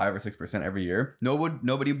grow 5 or 6% every year,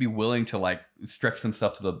 nobody would be willing to like stretch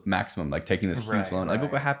themselves to the maximum, like taking this huge loan. Like,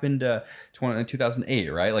 look what happened in 2008,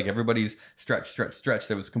 right? Like, everybody's stretch.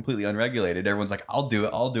 That was completely unregulated. Everyone's like, I'll do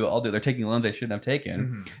it. They're taking loans they shouldn't have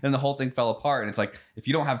taken, and the whole thing fell apart. And it's like, if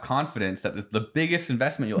you don't have confidence that the biggest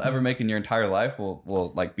investment you'll ever make in your entire life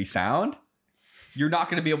will like be sound, you're not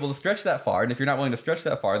going to be able to stretch that far. And if you're not willing to stretch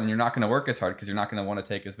that far, then you're not going to work as hard because you're not going to want to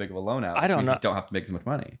take as big of a loan out. I don't because know. You don't have to make as much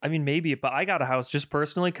money. I mean, maybe, but I got a house just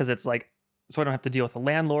personally because it's like, so I don't have to deal with a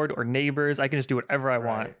landlord or neighbors. I can just do whatever I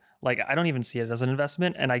want. Right. Like, I don't even see it as an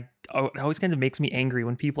investment. And it always kind of makes me angry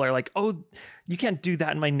when people are like, oh, you can't do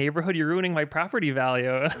that in my neighborhood. You're ruining my property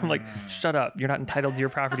value. And I'm like, shut up. You're not entitled to your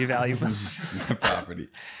property value. Property.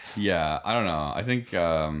 Yeah, I don't know. I think.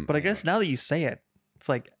 But I guess now that you say it, it's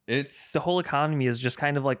like it's the whole economy is just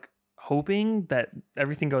kind of like hoping that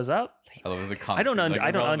everything goes up. I love the I don't concept,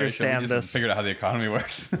 I don't relevation. understand We just this. Figured out how the economy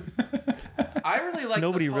works. I really like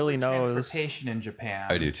Nobody the really public knows. transportation in Japan.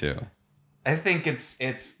 I do too. I think it's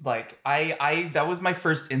like I that was my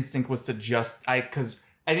first instinct was to just because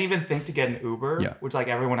I didn't even think to get an Uber, Yeah. which like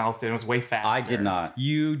everyone else did. It was way faster. I did not.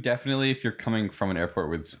 You definitely, if you're coming from an airport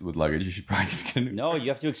with luggage, you should probably just get an No, you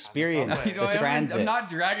have to experience You You know, the transit. I'm not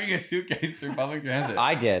dragging a suitcase through public transit.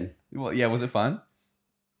 I did. Well, yeah, was it fun?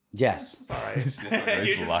 Yes. Sorry, It's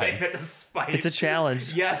you're just lying. saying that to spite. It's a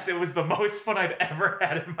challenge. Yes, it was the most fun I'd ever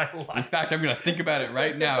had in my In life. fact, I'm gonna think about it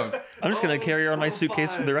right now. I'm just going to carry around my so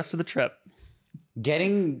suitcase for fun. the rest of the trip.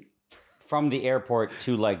 Getting from the airport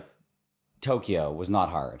to like Tokyo was not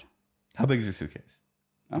hard. How big is your suitcase?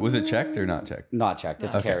 Was it checked or not checked? Not checked.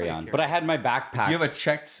 It's No, a it's just carry like on. carry- But I had my backpack. Do you have a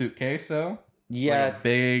checked suitcase though? yeah, Like a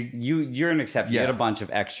big. you're an exception. You Yeah. had a bunch of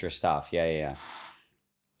extra stuff. Yeah.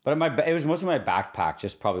 But it was mostly my backpack.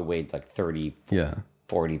 Just probably weighed like 30, Yeah.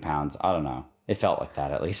 40 pounds. I don't know. It felt like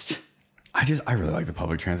that at least. I really like the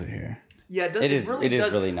public transit here. Yeah, It is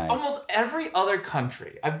does. really nice. Almost every other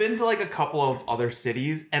country, I've been to like a couple of other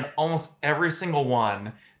cities, and almost every single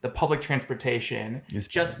one, the public transportation It's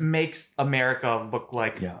just makes America look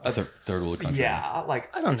like a third world country. Yeah, like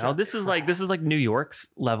I don't know. This is like New York's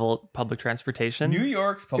level public transportation. New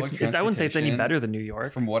York's public transportation. I wouldn't say it's any better than New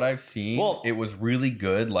York. From what I've seen, Well- it was really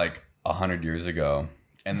good like 100 years ago,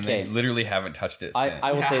 and they Okay. literally haven't touched it since.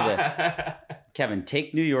 I will say this. Kevin,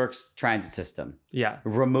 take New York's transit system. Yeah.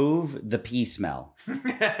 Remove the pee smell.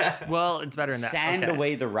 Well, it's better than that. Sand Okay.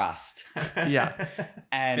 away the rust. Yeah.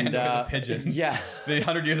 And Sand away the pigeons. Yeah. The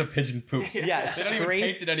 100 years of pigeon poops. Yeah. They don't even Scrape,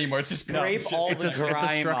 paint it anymore. It's just scrape all It's the a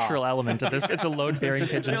grime structural off. element of this. It's a load-bearing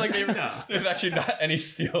pigeon. Like there's actually not any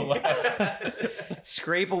steel left.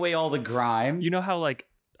 Scrape away all the grime. You know how like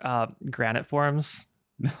granite forms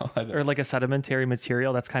No, I don't. or like a sedimentary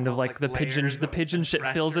material that's kind of like the pigeon layers of shit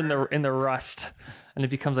fills in the rust and it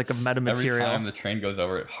becomes like a Every metamaterial. time the train goes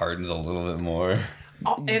over, it hardens a little bit more.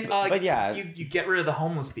 Oh, and But yeah. you get rid of the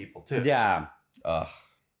homeless people too. Yeah. Ugh.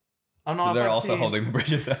 I don't know if They're I've also seen- holding the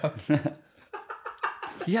bridges up.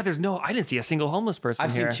 Yeah, I didn't see a single homeless person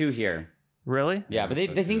I've here. seen 2 here. Really? Yeah, but the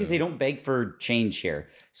thing is they don't beg for change here.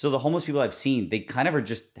 So the homeless people I've seen, they kind of are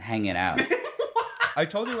just hanging out. I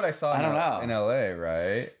told you what I saw I don't know. in LA,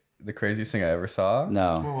 right? The craziest thing I ever saw.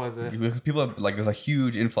 No. What was it? Because people have like there's a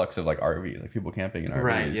huge influx of like RVs, like people camping in RVs.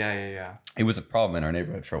 Right. Yeah. It was a problem in our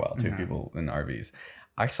neighborhood for a while too. Mhm. People in RVs.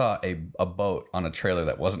 I saw a boat on a trailer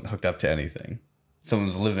that wasn't hooked up to anything. Someone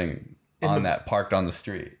was living on that, parked on the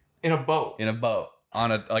street In a boat. in a boat on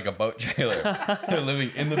a boat trailer. They're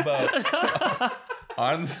living in the boat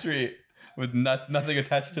on the street with nothing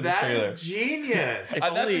attached to the That trailer. is genius. If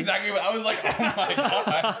That's only- exactly what I was like. Oh my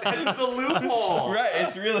god. That's the loophole. Right,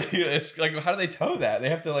 it's like how do they tow that? They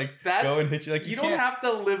have to like go and hit you like you can't- don't have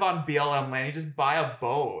to live on BLM land. You just buy a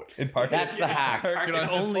boat. and park That's it. the hack. Park it on If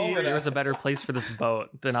the only shoulder. there was a better place for this boat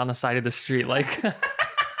than on the side of the street. Like,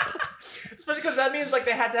 Especially because that means like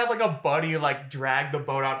they had to have like a buddy like drag the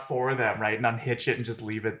boat out for them, right, and unhitch it and just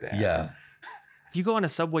leave it there. Yeah. if you go on a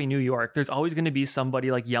subway in New York, there's always going to be somebody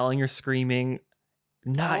like yelling or screaming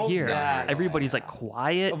not Oh, here. yeah. Everybody's like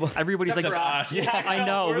quiet. Everybody's like, Except for us. Yeah, I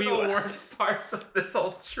know. We're the worst parts of this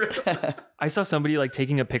whole trip. I saw somebody like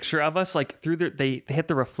taking a picture of us, like through they hit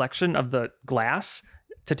the reflection of the glass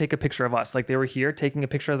to take a picture of us. Like they were here taking a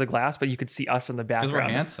picture of the glass, but you could see us in the Because we're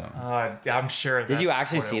background. handsome. I'm sure. Did you that's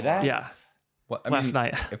actually what it see that? was. Yeah. Well, Last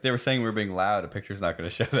night. If they were saying we were being loud, a picture's not going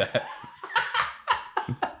to show that.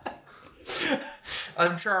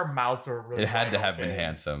 I'm sure our mouths were really. It had wide to have been open.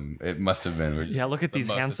 handsome. It must have been. We're just Yeah, look at the these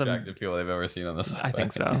most handsome- attractive people I've ever seen on the subway. I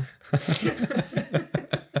think so.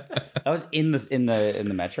 That was in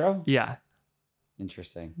the metro. Yeah.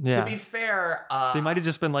 Interesting. Yeah. To be fair, They might have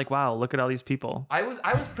just been like, wow, look at all these people. I was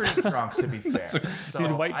pretty drunk, to be fair. So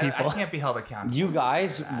These white people. I can't be held accountable. You for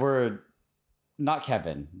guys that. were not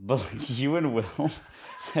Kevin, but like you and Will.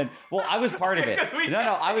 And, well, I was part of it. Because we No,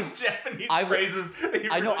 kept I saying was. Japanese I- phrases. that you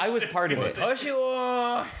I know. really I was shouldn't part of be it.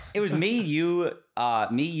 saying. It was me, you,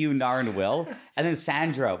 Nar, and Will, and then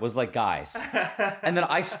Sandra was like, guys, and then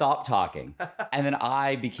I stopped talking, and then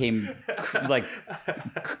I became like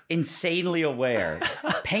insanely aware,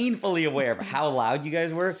 painfully aware of how loud you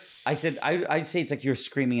guys were. I said, I'd say it's like you're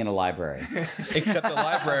screaming in a library. Except the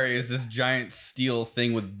library is this giant steel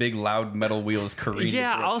thing with big loud metal wheels careening.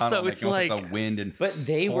 Yeah, through a also, tunnel, it's making all sorts like- of wind and. But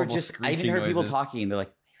they were Horrible just. I even screeching heard people noises. talking, and they're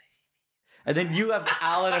like. And then you have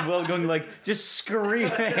Alan and Will going like just screaming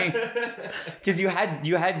because you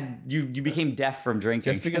became deaf from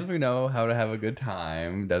drinking. Just because we know how to have a good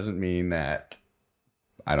time doesn't mean that.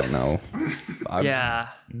 I don't know. Yeah.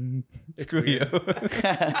 Screw you.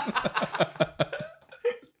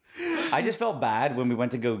 I just felt bad when we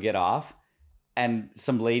went to go get off, and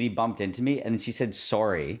some lady bumped into me, and she said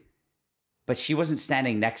sorry, but she wasn't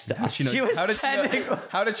standing next to us. She was standing.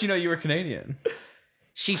 How did she know you were Canadian?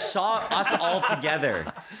 She saw us all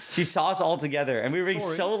together. She saw us all together, and we were being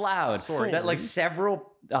so loud that like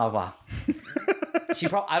several. Oh wow.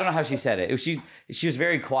 I don't know how she said it. She was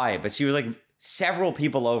very quiet, but she was like several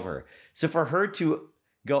people over. So for her to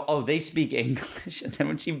go, oh, they speak English, and then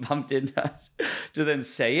when she bumped into us to then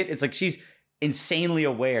say it, it's like she's insanely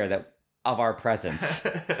aware of our presence.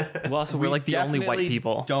 Well, also, we're like the only white definitely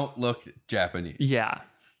people. Don't look Japanese. Yeah.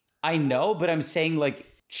 I know, but I'm saying like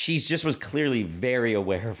she's just was clearly very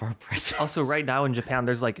aware of our presence. Also, right now in Japan,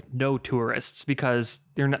 there's like no tourists because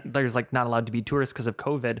there's like not allowed to be tourists because of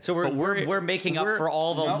COVID. So But we're making up for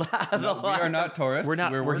all the. No, we are not tourists. we're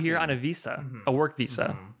not. We're here working. on a visa, a work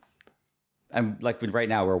visa. And like right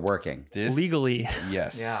now, we're working. This- Legally,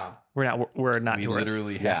 Yes. Yeah. we're not We tourists.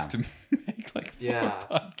 literally Yeah. have to make like 4 Yeah.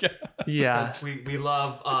 podcasts. Yeah. We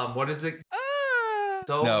love what is it?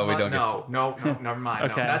 So No, we mu- don't get No, never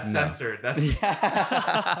mind. Okay. No, that's No. censored. That's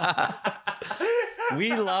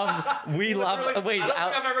We love. Literally, Wait, I don't think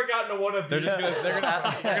I've ever gotten to one of They're these. just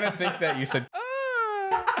gonna they're gonna think that you said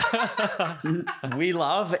we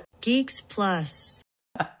love. Geeks Plus.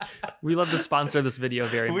 We love to sponsor this video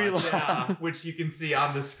very We much. love. Yeah, which you can see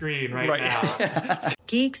on the screen right, Right. now.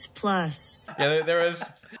 Geeks Plus. Yeah, there was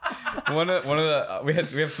one of the we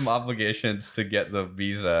have some obligations to get the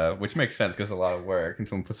visa, which makes sense because it's a lot of work and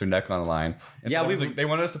someone puts their neck on the line. And Yeah, so we've- they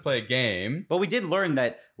wanted us to play a game. But we did learn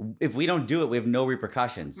that if we don't do it, we have no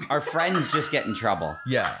repercussions. Our friends just get in trouble.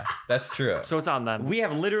 Yeah, that's true. So it's on them. We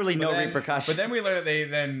have literally no repercussions. But then we learned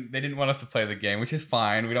that they didn't want us to play the game, which is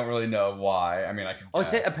fine. We don't really know why. I mean, I can. oh, it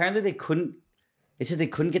said guess. apparently they couldn't. It said they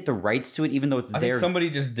couldn't get the rights to it, even though it's I their. think somebody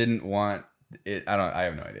just didn't want it. I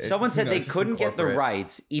have no idea. Someone Who said knows? they It's just couldn't some get the corporate-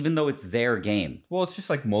 rights, even though it's their game. Well, it's just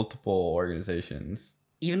like multiple organizations.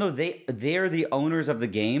 Even though they're the owners of the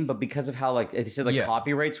game, but because of how like they said like Yeah.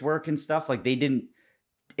 copyrights work and stuff, like they didn't.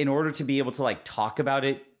 In order to be able to like talk about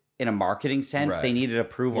it in a marketing sense, Right. they needed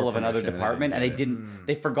approval More of another permission, and they department, and they didn't didn't.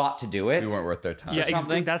 They forgot to do it. We weren't worth their time. yeah,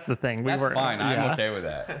 something. that's the thing. We That's were fine. I'm yeah. okay with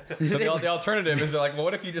that. So the alternative is they're like, well,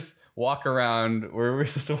 what if you just walk around? Where were we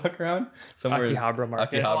supposed to walk around? Somewhere in Akihabara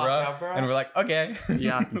Market. Akihabara? And we're like, okay,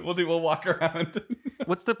 Yeah. we'll walk around.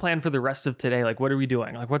 What's the plan for the rest of today? Like, what are we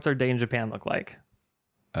doing? Like, what's our day in Japan look like?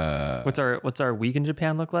 What's our week in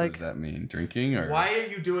Japan look what like? does that mean? Drinking or Why are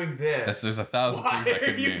you doing this? There's 1,000 Why things that are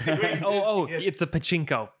could you mean. doing this? Oh, it's the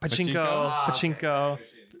pachinko. Pachinko? Pachinko.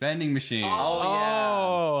 Vending machine.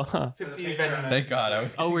 Oh, huh. 50 vending Thank God. I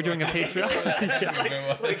was. Oh, we're doing a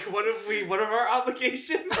Patreon. like what are our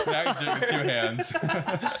obligations? Now you do it with 2 hands.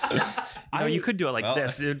 No, you could do it like Well-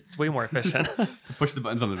 this. It's way more efficient. Push the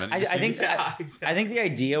buttons on the vending machine. I think Yeah, exactly. I think the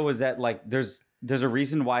idea was that like there's a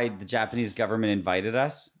reason why the Japanese government invited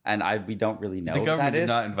us, and we don't really know the what government that did is.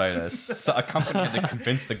 not invite us. So a company had to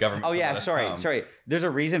convince the government. Oh to yeah, let us sorry. come. There's a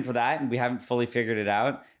reason for that, and we haven't fully figured it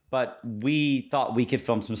out. but we thought we could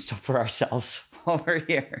film some stuff for ourselves while we're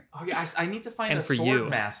here. Oh yeah, I need to find And a for sword you.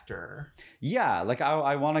 master. Yeah, like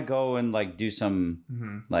I want to go and like do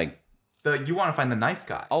some like. You want to find the knife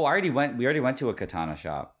guy? Oh, we already went to a katana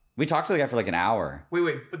shop. We talked to the guy for like an hour.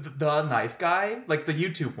 Wait, but the knife guy, like the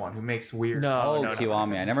YouTube one who makes weird. No,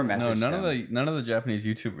 Kiwami. I never messaged him. None of the Japanese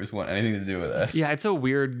YouTubers want anything to do with us. Yeah, it's a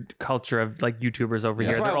weird culture of like YouTubers over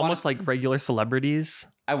That's here. why I They're wanna- almost like regular celebrities.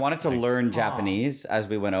 I wanted to learn Japanese as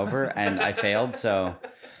we went over, and I failed. So,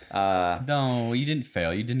 No, you didn't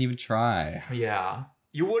fail. You didn't even try. Yeah,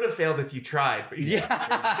 you would have failed if you tried. But you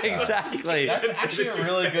yeah, exactly. That's actually a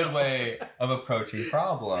really good way of approaching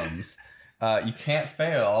problems. You can't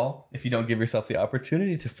fail if you don't give yourself the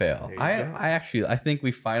opportunity to fail. There you go. I think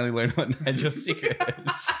we finally learned what Nigel's secret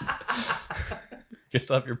is. You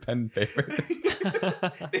still have your pen and paper.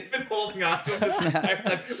 They've been holding on to it this entire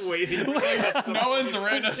time, waiting. For you. No one's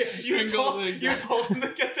written a You single thing. You told them to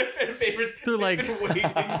get their pen and papers. They're They've like- been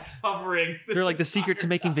waiting, hovering. They're like the secret to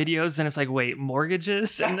making videos, and it's like, wait,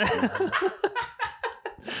 mortgages? And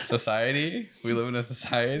Society? We live in a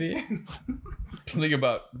society? Something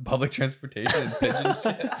about public transportation and pigeon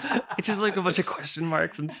shit? it's just like a bunch of question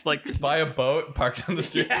marks, and it's like Buy a boat, park it on the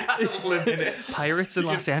street. Yeah, live in it. pirates in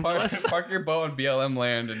Los Angeles. Park your boat on BLM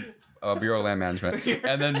land and Bureau of Land Management,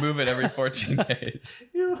 and then move it every 14 days.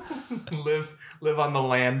 You live on the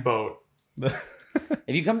land boat.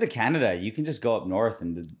 If you come to Canada, you can just go up north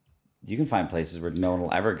and you can find places where no one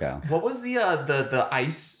will ever go. What was the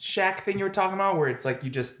ice shack thing you were talking about? Where it's like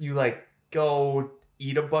you like go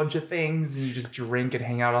eat a bunch of things and you just drink and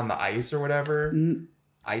hang out on the ice or whatever.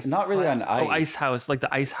 Ice. Not really hut? on ice. Oh, ice house, like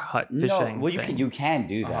the ice hut fishing. No, well, thing. you can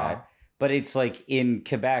do that, Uh-huh. but it's like in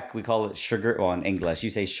Quebec we call it sugar. Well, in English you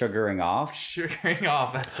say sugaring off. Sugaring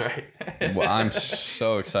off. That's right. Well, I'm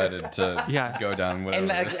so excited to Yeah. go down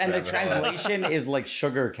whatever. And this the rabbit hole is. translation is like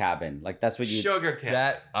sugar cabin. Like that's what you. Sugar cane.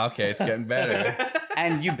 That okay, it's getting better.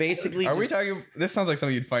 And you basically Are just, we talking? This sounds like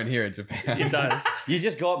something you'd find here in Japan. It does. you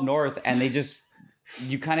just go up north and they just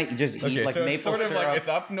you kind of just eat Okay, like so it's maple sort of syrup. like it's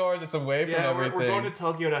up north, it's away from Yeah, everything. we're going to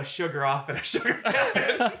Tokyo to sugar off in a sugar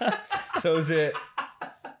cabin. So is it?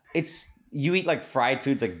 It's you eat like fried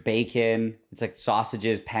foods like bacon. It's like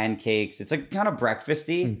sausages, pancakes. It's like kind of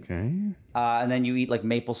breakfasty. Okay. And then you eat like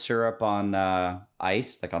maple syrup on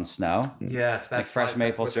ice, like on snow. Yes, that's fresh that's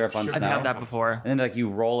maple where the syrup on sugar I've snow. had comes that from. before. And then like you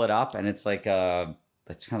roll it up and it's like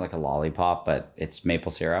it's kind of like a lollipop, but it's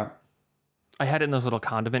maple syrup. I had it in those little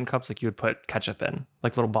condiment cups, like you would put ketchup in,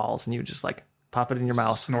 like little balls, and you would just like pop it in your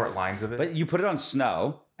mouth. Snort lines of it. But you put it on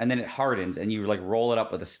snow and then it hardens and you like roll it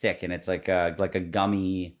up with a stick and it's like a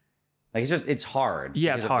gummy. Like it's hard.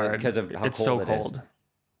 Yeah, it's hard because of how it's cold so it is. cold.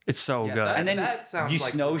 It's so Yeah, good. that- And then That sounds you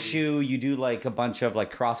like snowshoe, you do like a bunch of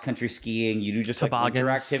like cross country skiing, you do just like winter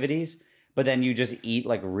Toboggans. activities, but then you just eat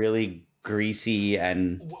like really greasy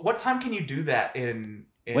and What time can you do that in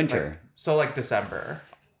Winter. like- so like December.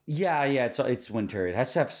 yeah, it's winter. It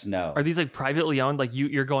has to have snow. Are these like privately owned? Like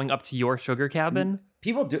you're going up to your sugar cabin?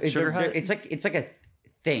 People do Sugar Hut? it's like a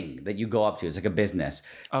thing that you go up to. It's like a business.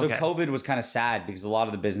 So Okay. COVID was kind of sad because a lot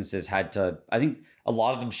of the businesses had to, I think a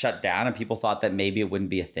lot of them shut down and people thought that maybe it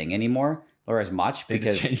wouldn't be a thing anymore or as much They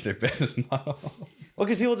because changed their business model. well,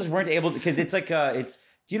 because people just weren't able to, because it's like it's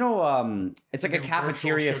do you know it's like a Do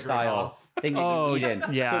cafeteria virtual sugar style off. thing that Oh, you eat in.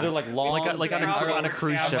 yeah. So they're like long, Like on a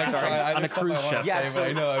cruise Yeah, ship. I'm Sorry, I on a just have cruise my one ship. Yeah, flavor. so-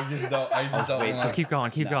 I know. I just don't wait, want. Just keep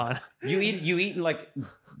going, keep going. you eat in like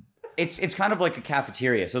it's kind of like a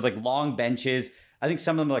cafeteria. So like long benches. I think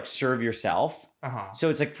some of them like serve yourself. Uh-huh. So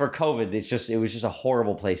it's like for COVID, it was just a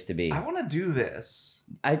horrible place to be. I want to do this.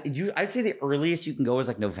 I'd say the earliest you can go is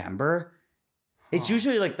like November. It's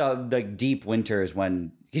usually like the deep winters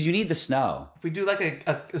when because you need the snow. If we do like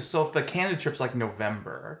so if the Canada trip's like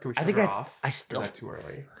November, can we I sugar think off? I Or is still that too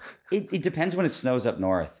early. it depends when it snows up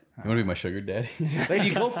north. You want to be my sugar daddy? But if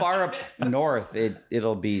you go far up north,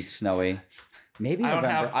 it'll be snowy. Maybe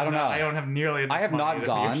November. I don't know. I don't have nearly enough I have money not to be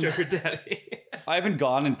gone. your sugar daddy. I haven't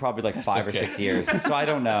gone in probably like 5 or okay. 6 years, so I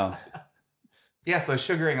don't know. Yeah, so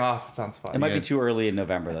sugaring off sounds fun. It might be Yeah. too early in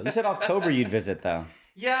November though. You said October you'd visit though.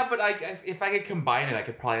 Yeah, but if I could combine it, I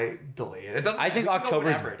could probably delay it. It doesn't. I think we can go October's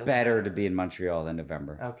whenever, it doesn't better matter. to be in Montreal than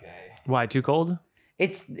November. Okay. Why, too cold?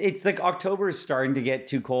 It's like October is starting to get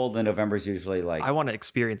too cold, and November's usually like I want to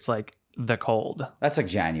experience like the cold. that's like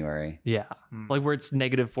January. Yeah. Like where it's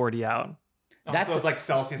negative 40 out. That's- so it's like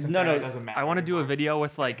Celsius. And No, Fahrenheit, no, it doesn't matter. I want to do a anymore. video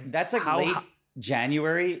with like That's like how late ho-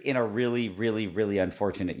 January in a really, really, really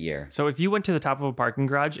unfortunate year. So if you went to the top of a parking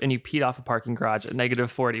garage and you peed off a parking garage at negative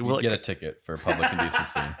 40, will You it get a ticket for public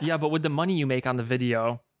indecency. Yeah, but would the money you make on the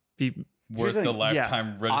video be Worth the the thing.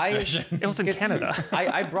 lifetime registration. it was in Because Canada.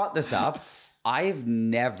 I brought this up I've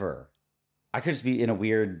never, I could just be in a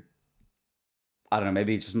weird, I don't know,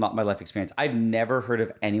 maybe it's just not my life experience. I've never heard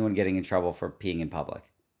of anyone getting in trouble for peeing in public.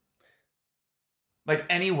 Like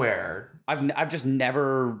anywhere. I've just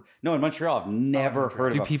never, no, in Montreal, I've never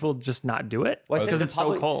heard Do of people just not do it? Well, I said Because the it's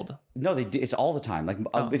public- so cold. No, they do. It's all the time. Like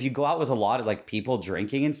if you go out with a lot of like people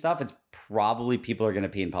drinking and stuff, it's probably people are going to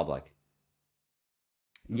pee in public.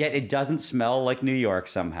 Yet it doesn't smell like New York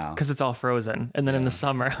somehow. Because it's all frozen. And then in the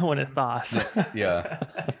summer when it thaws. Yeah.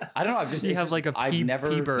 I don't know. I've just You it's have just- like a I've pea, never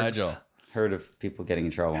pea birds. Nigel, heard of people getting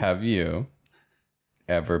in trouble. have you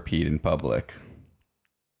ever peed in public?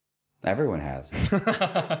 Everyone has.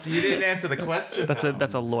 You didn't answer the question.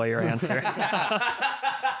 That's a lawyer answer.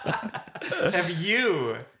 Have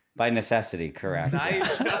you? By necessity, correct.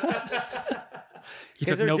 Nice. You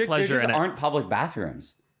Because took no pleasure there in just it. aren't public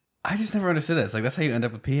bathrooms. I just never understood that. It's like that's how you end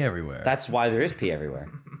up with pee everywhere. That's why there is pee everywhere.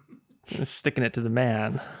 Sticking it to the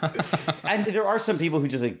man. And there are some people who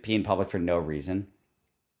just like pee in public for no reason,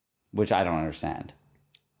 which I don't understand.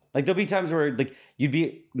 Like there'll be times where like you'd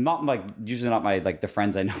be not like usually not my like the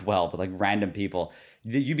friends I know well, but like random people.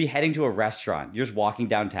 You'd be heading to a restaurant. You're just walking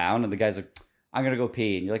downtown, and the guy's like, "I'm gonna go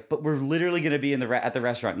pee," and you're like, "But we're literally gonna be in the at the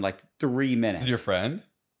restaurant in like 3 minutes." Is your friend?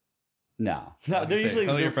 No, they're usually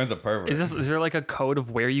Tell your friend's a pervert. Is there like a code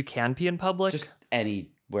of where you can pee in public? just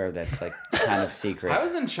anywhere that's like kind of secret. I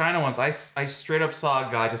was in China once. I straight up saw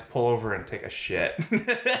a guy just pull over and take a shit.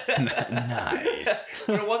 Nice.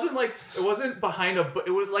 But it wasn't behind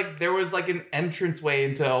it was like there was like an entranceway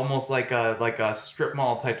into almost like a strip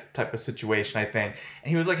mall type of situation, I think.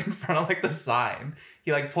 And he was like in front of like the sign.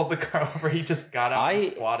 He like pulled the car over. He just got out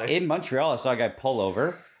and squatted. In Montreal, I saw a guy pull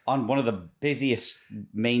over on one of the busiest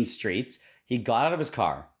main streets. He got out of his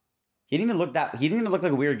car. He didn't even look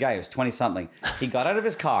like a weird guy. He was 20 something. He got out of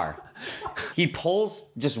his car. He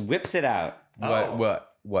just whips it out.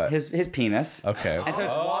 What? His penis. Okay. And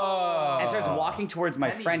starts walking towards my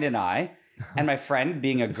friend and I. And my friend,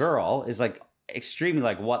 being a girl, is like extremely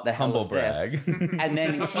like, what the hell Humble is brag. this? And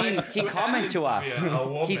then he commented to us.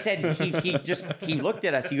 He said he looked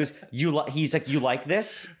at us. He goes, he's like, you like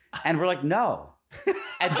this? And we're like, no.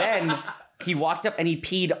 And then he walked up and he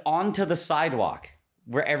peed onto the sidewalk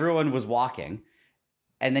where everyone was walking.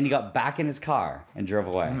 And then he got back in his car and drove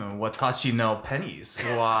away. Watashi no pennies.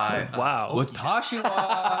 Why? wow. Watashiwa.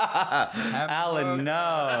 Alan,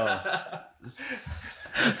 no.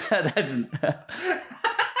 That's.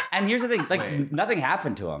 And here's the thing, like Wait. nothing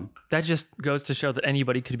happened to him. That just goes to show that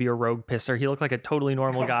anybody could be a rogue pisser. He looked like a totally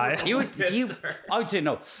normal guy. I would say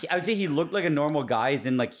no. I would say he looked like a normal guy, as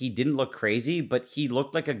in like he didn't look crazy, but he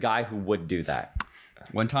looked like a guy who would do that.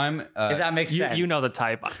 One time, If that makes sense. You know the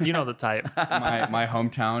type. You know the type. my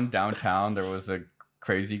hometown downtown, there was a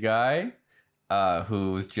crazy guy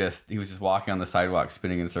who was just walking on the sidewalk,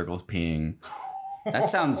 spinning in circles, peeing. That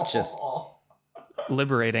sounds just.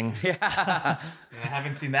 Liberating. Yeah. I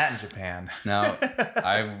haven't seen that in Japan. Now,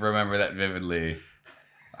 I remember that vividly.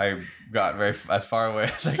 I got as far away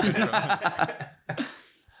as I could from it.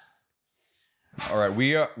 All right,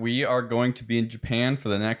 we are going to be in Japan for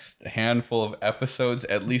the next handful of episodes.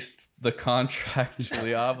 At least the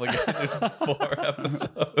contractually obligated is 4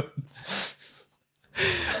 episodes.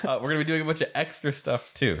 We're going to be doing a bunch of extra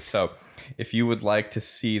stuff too. So if you would like to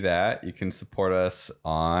see that, you can support us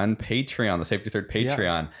on Patreon, the Safety Third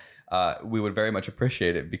Patreon. We would very much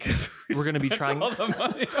appreciate it because We're going to be trying. all the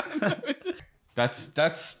money on it. That's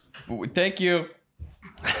thank you.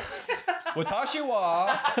 Watashi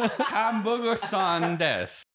wa hamburger san desu.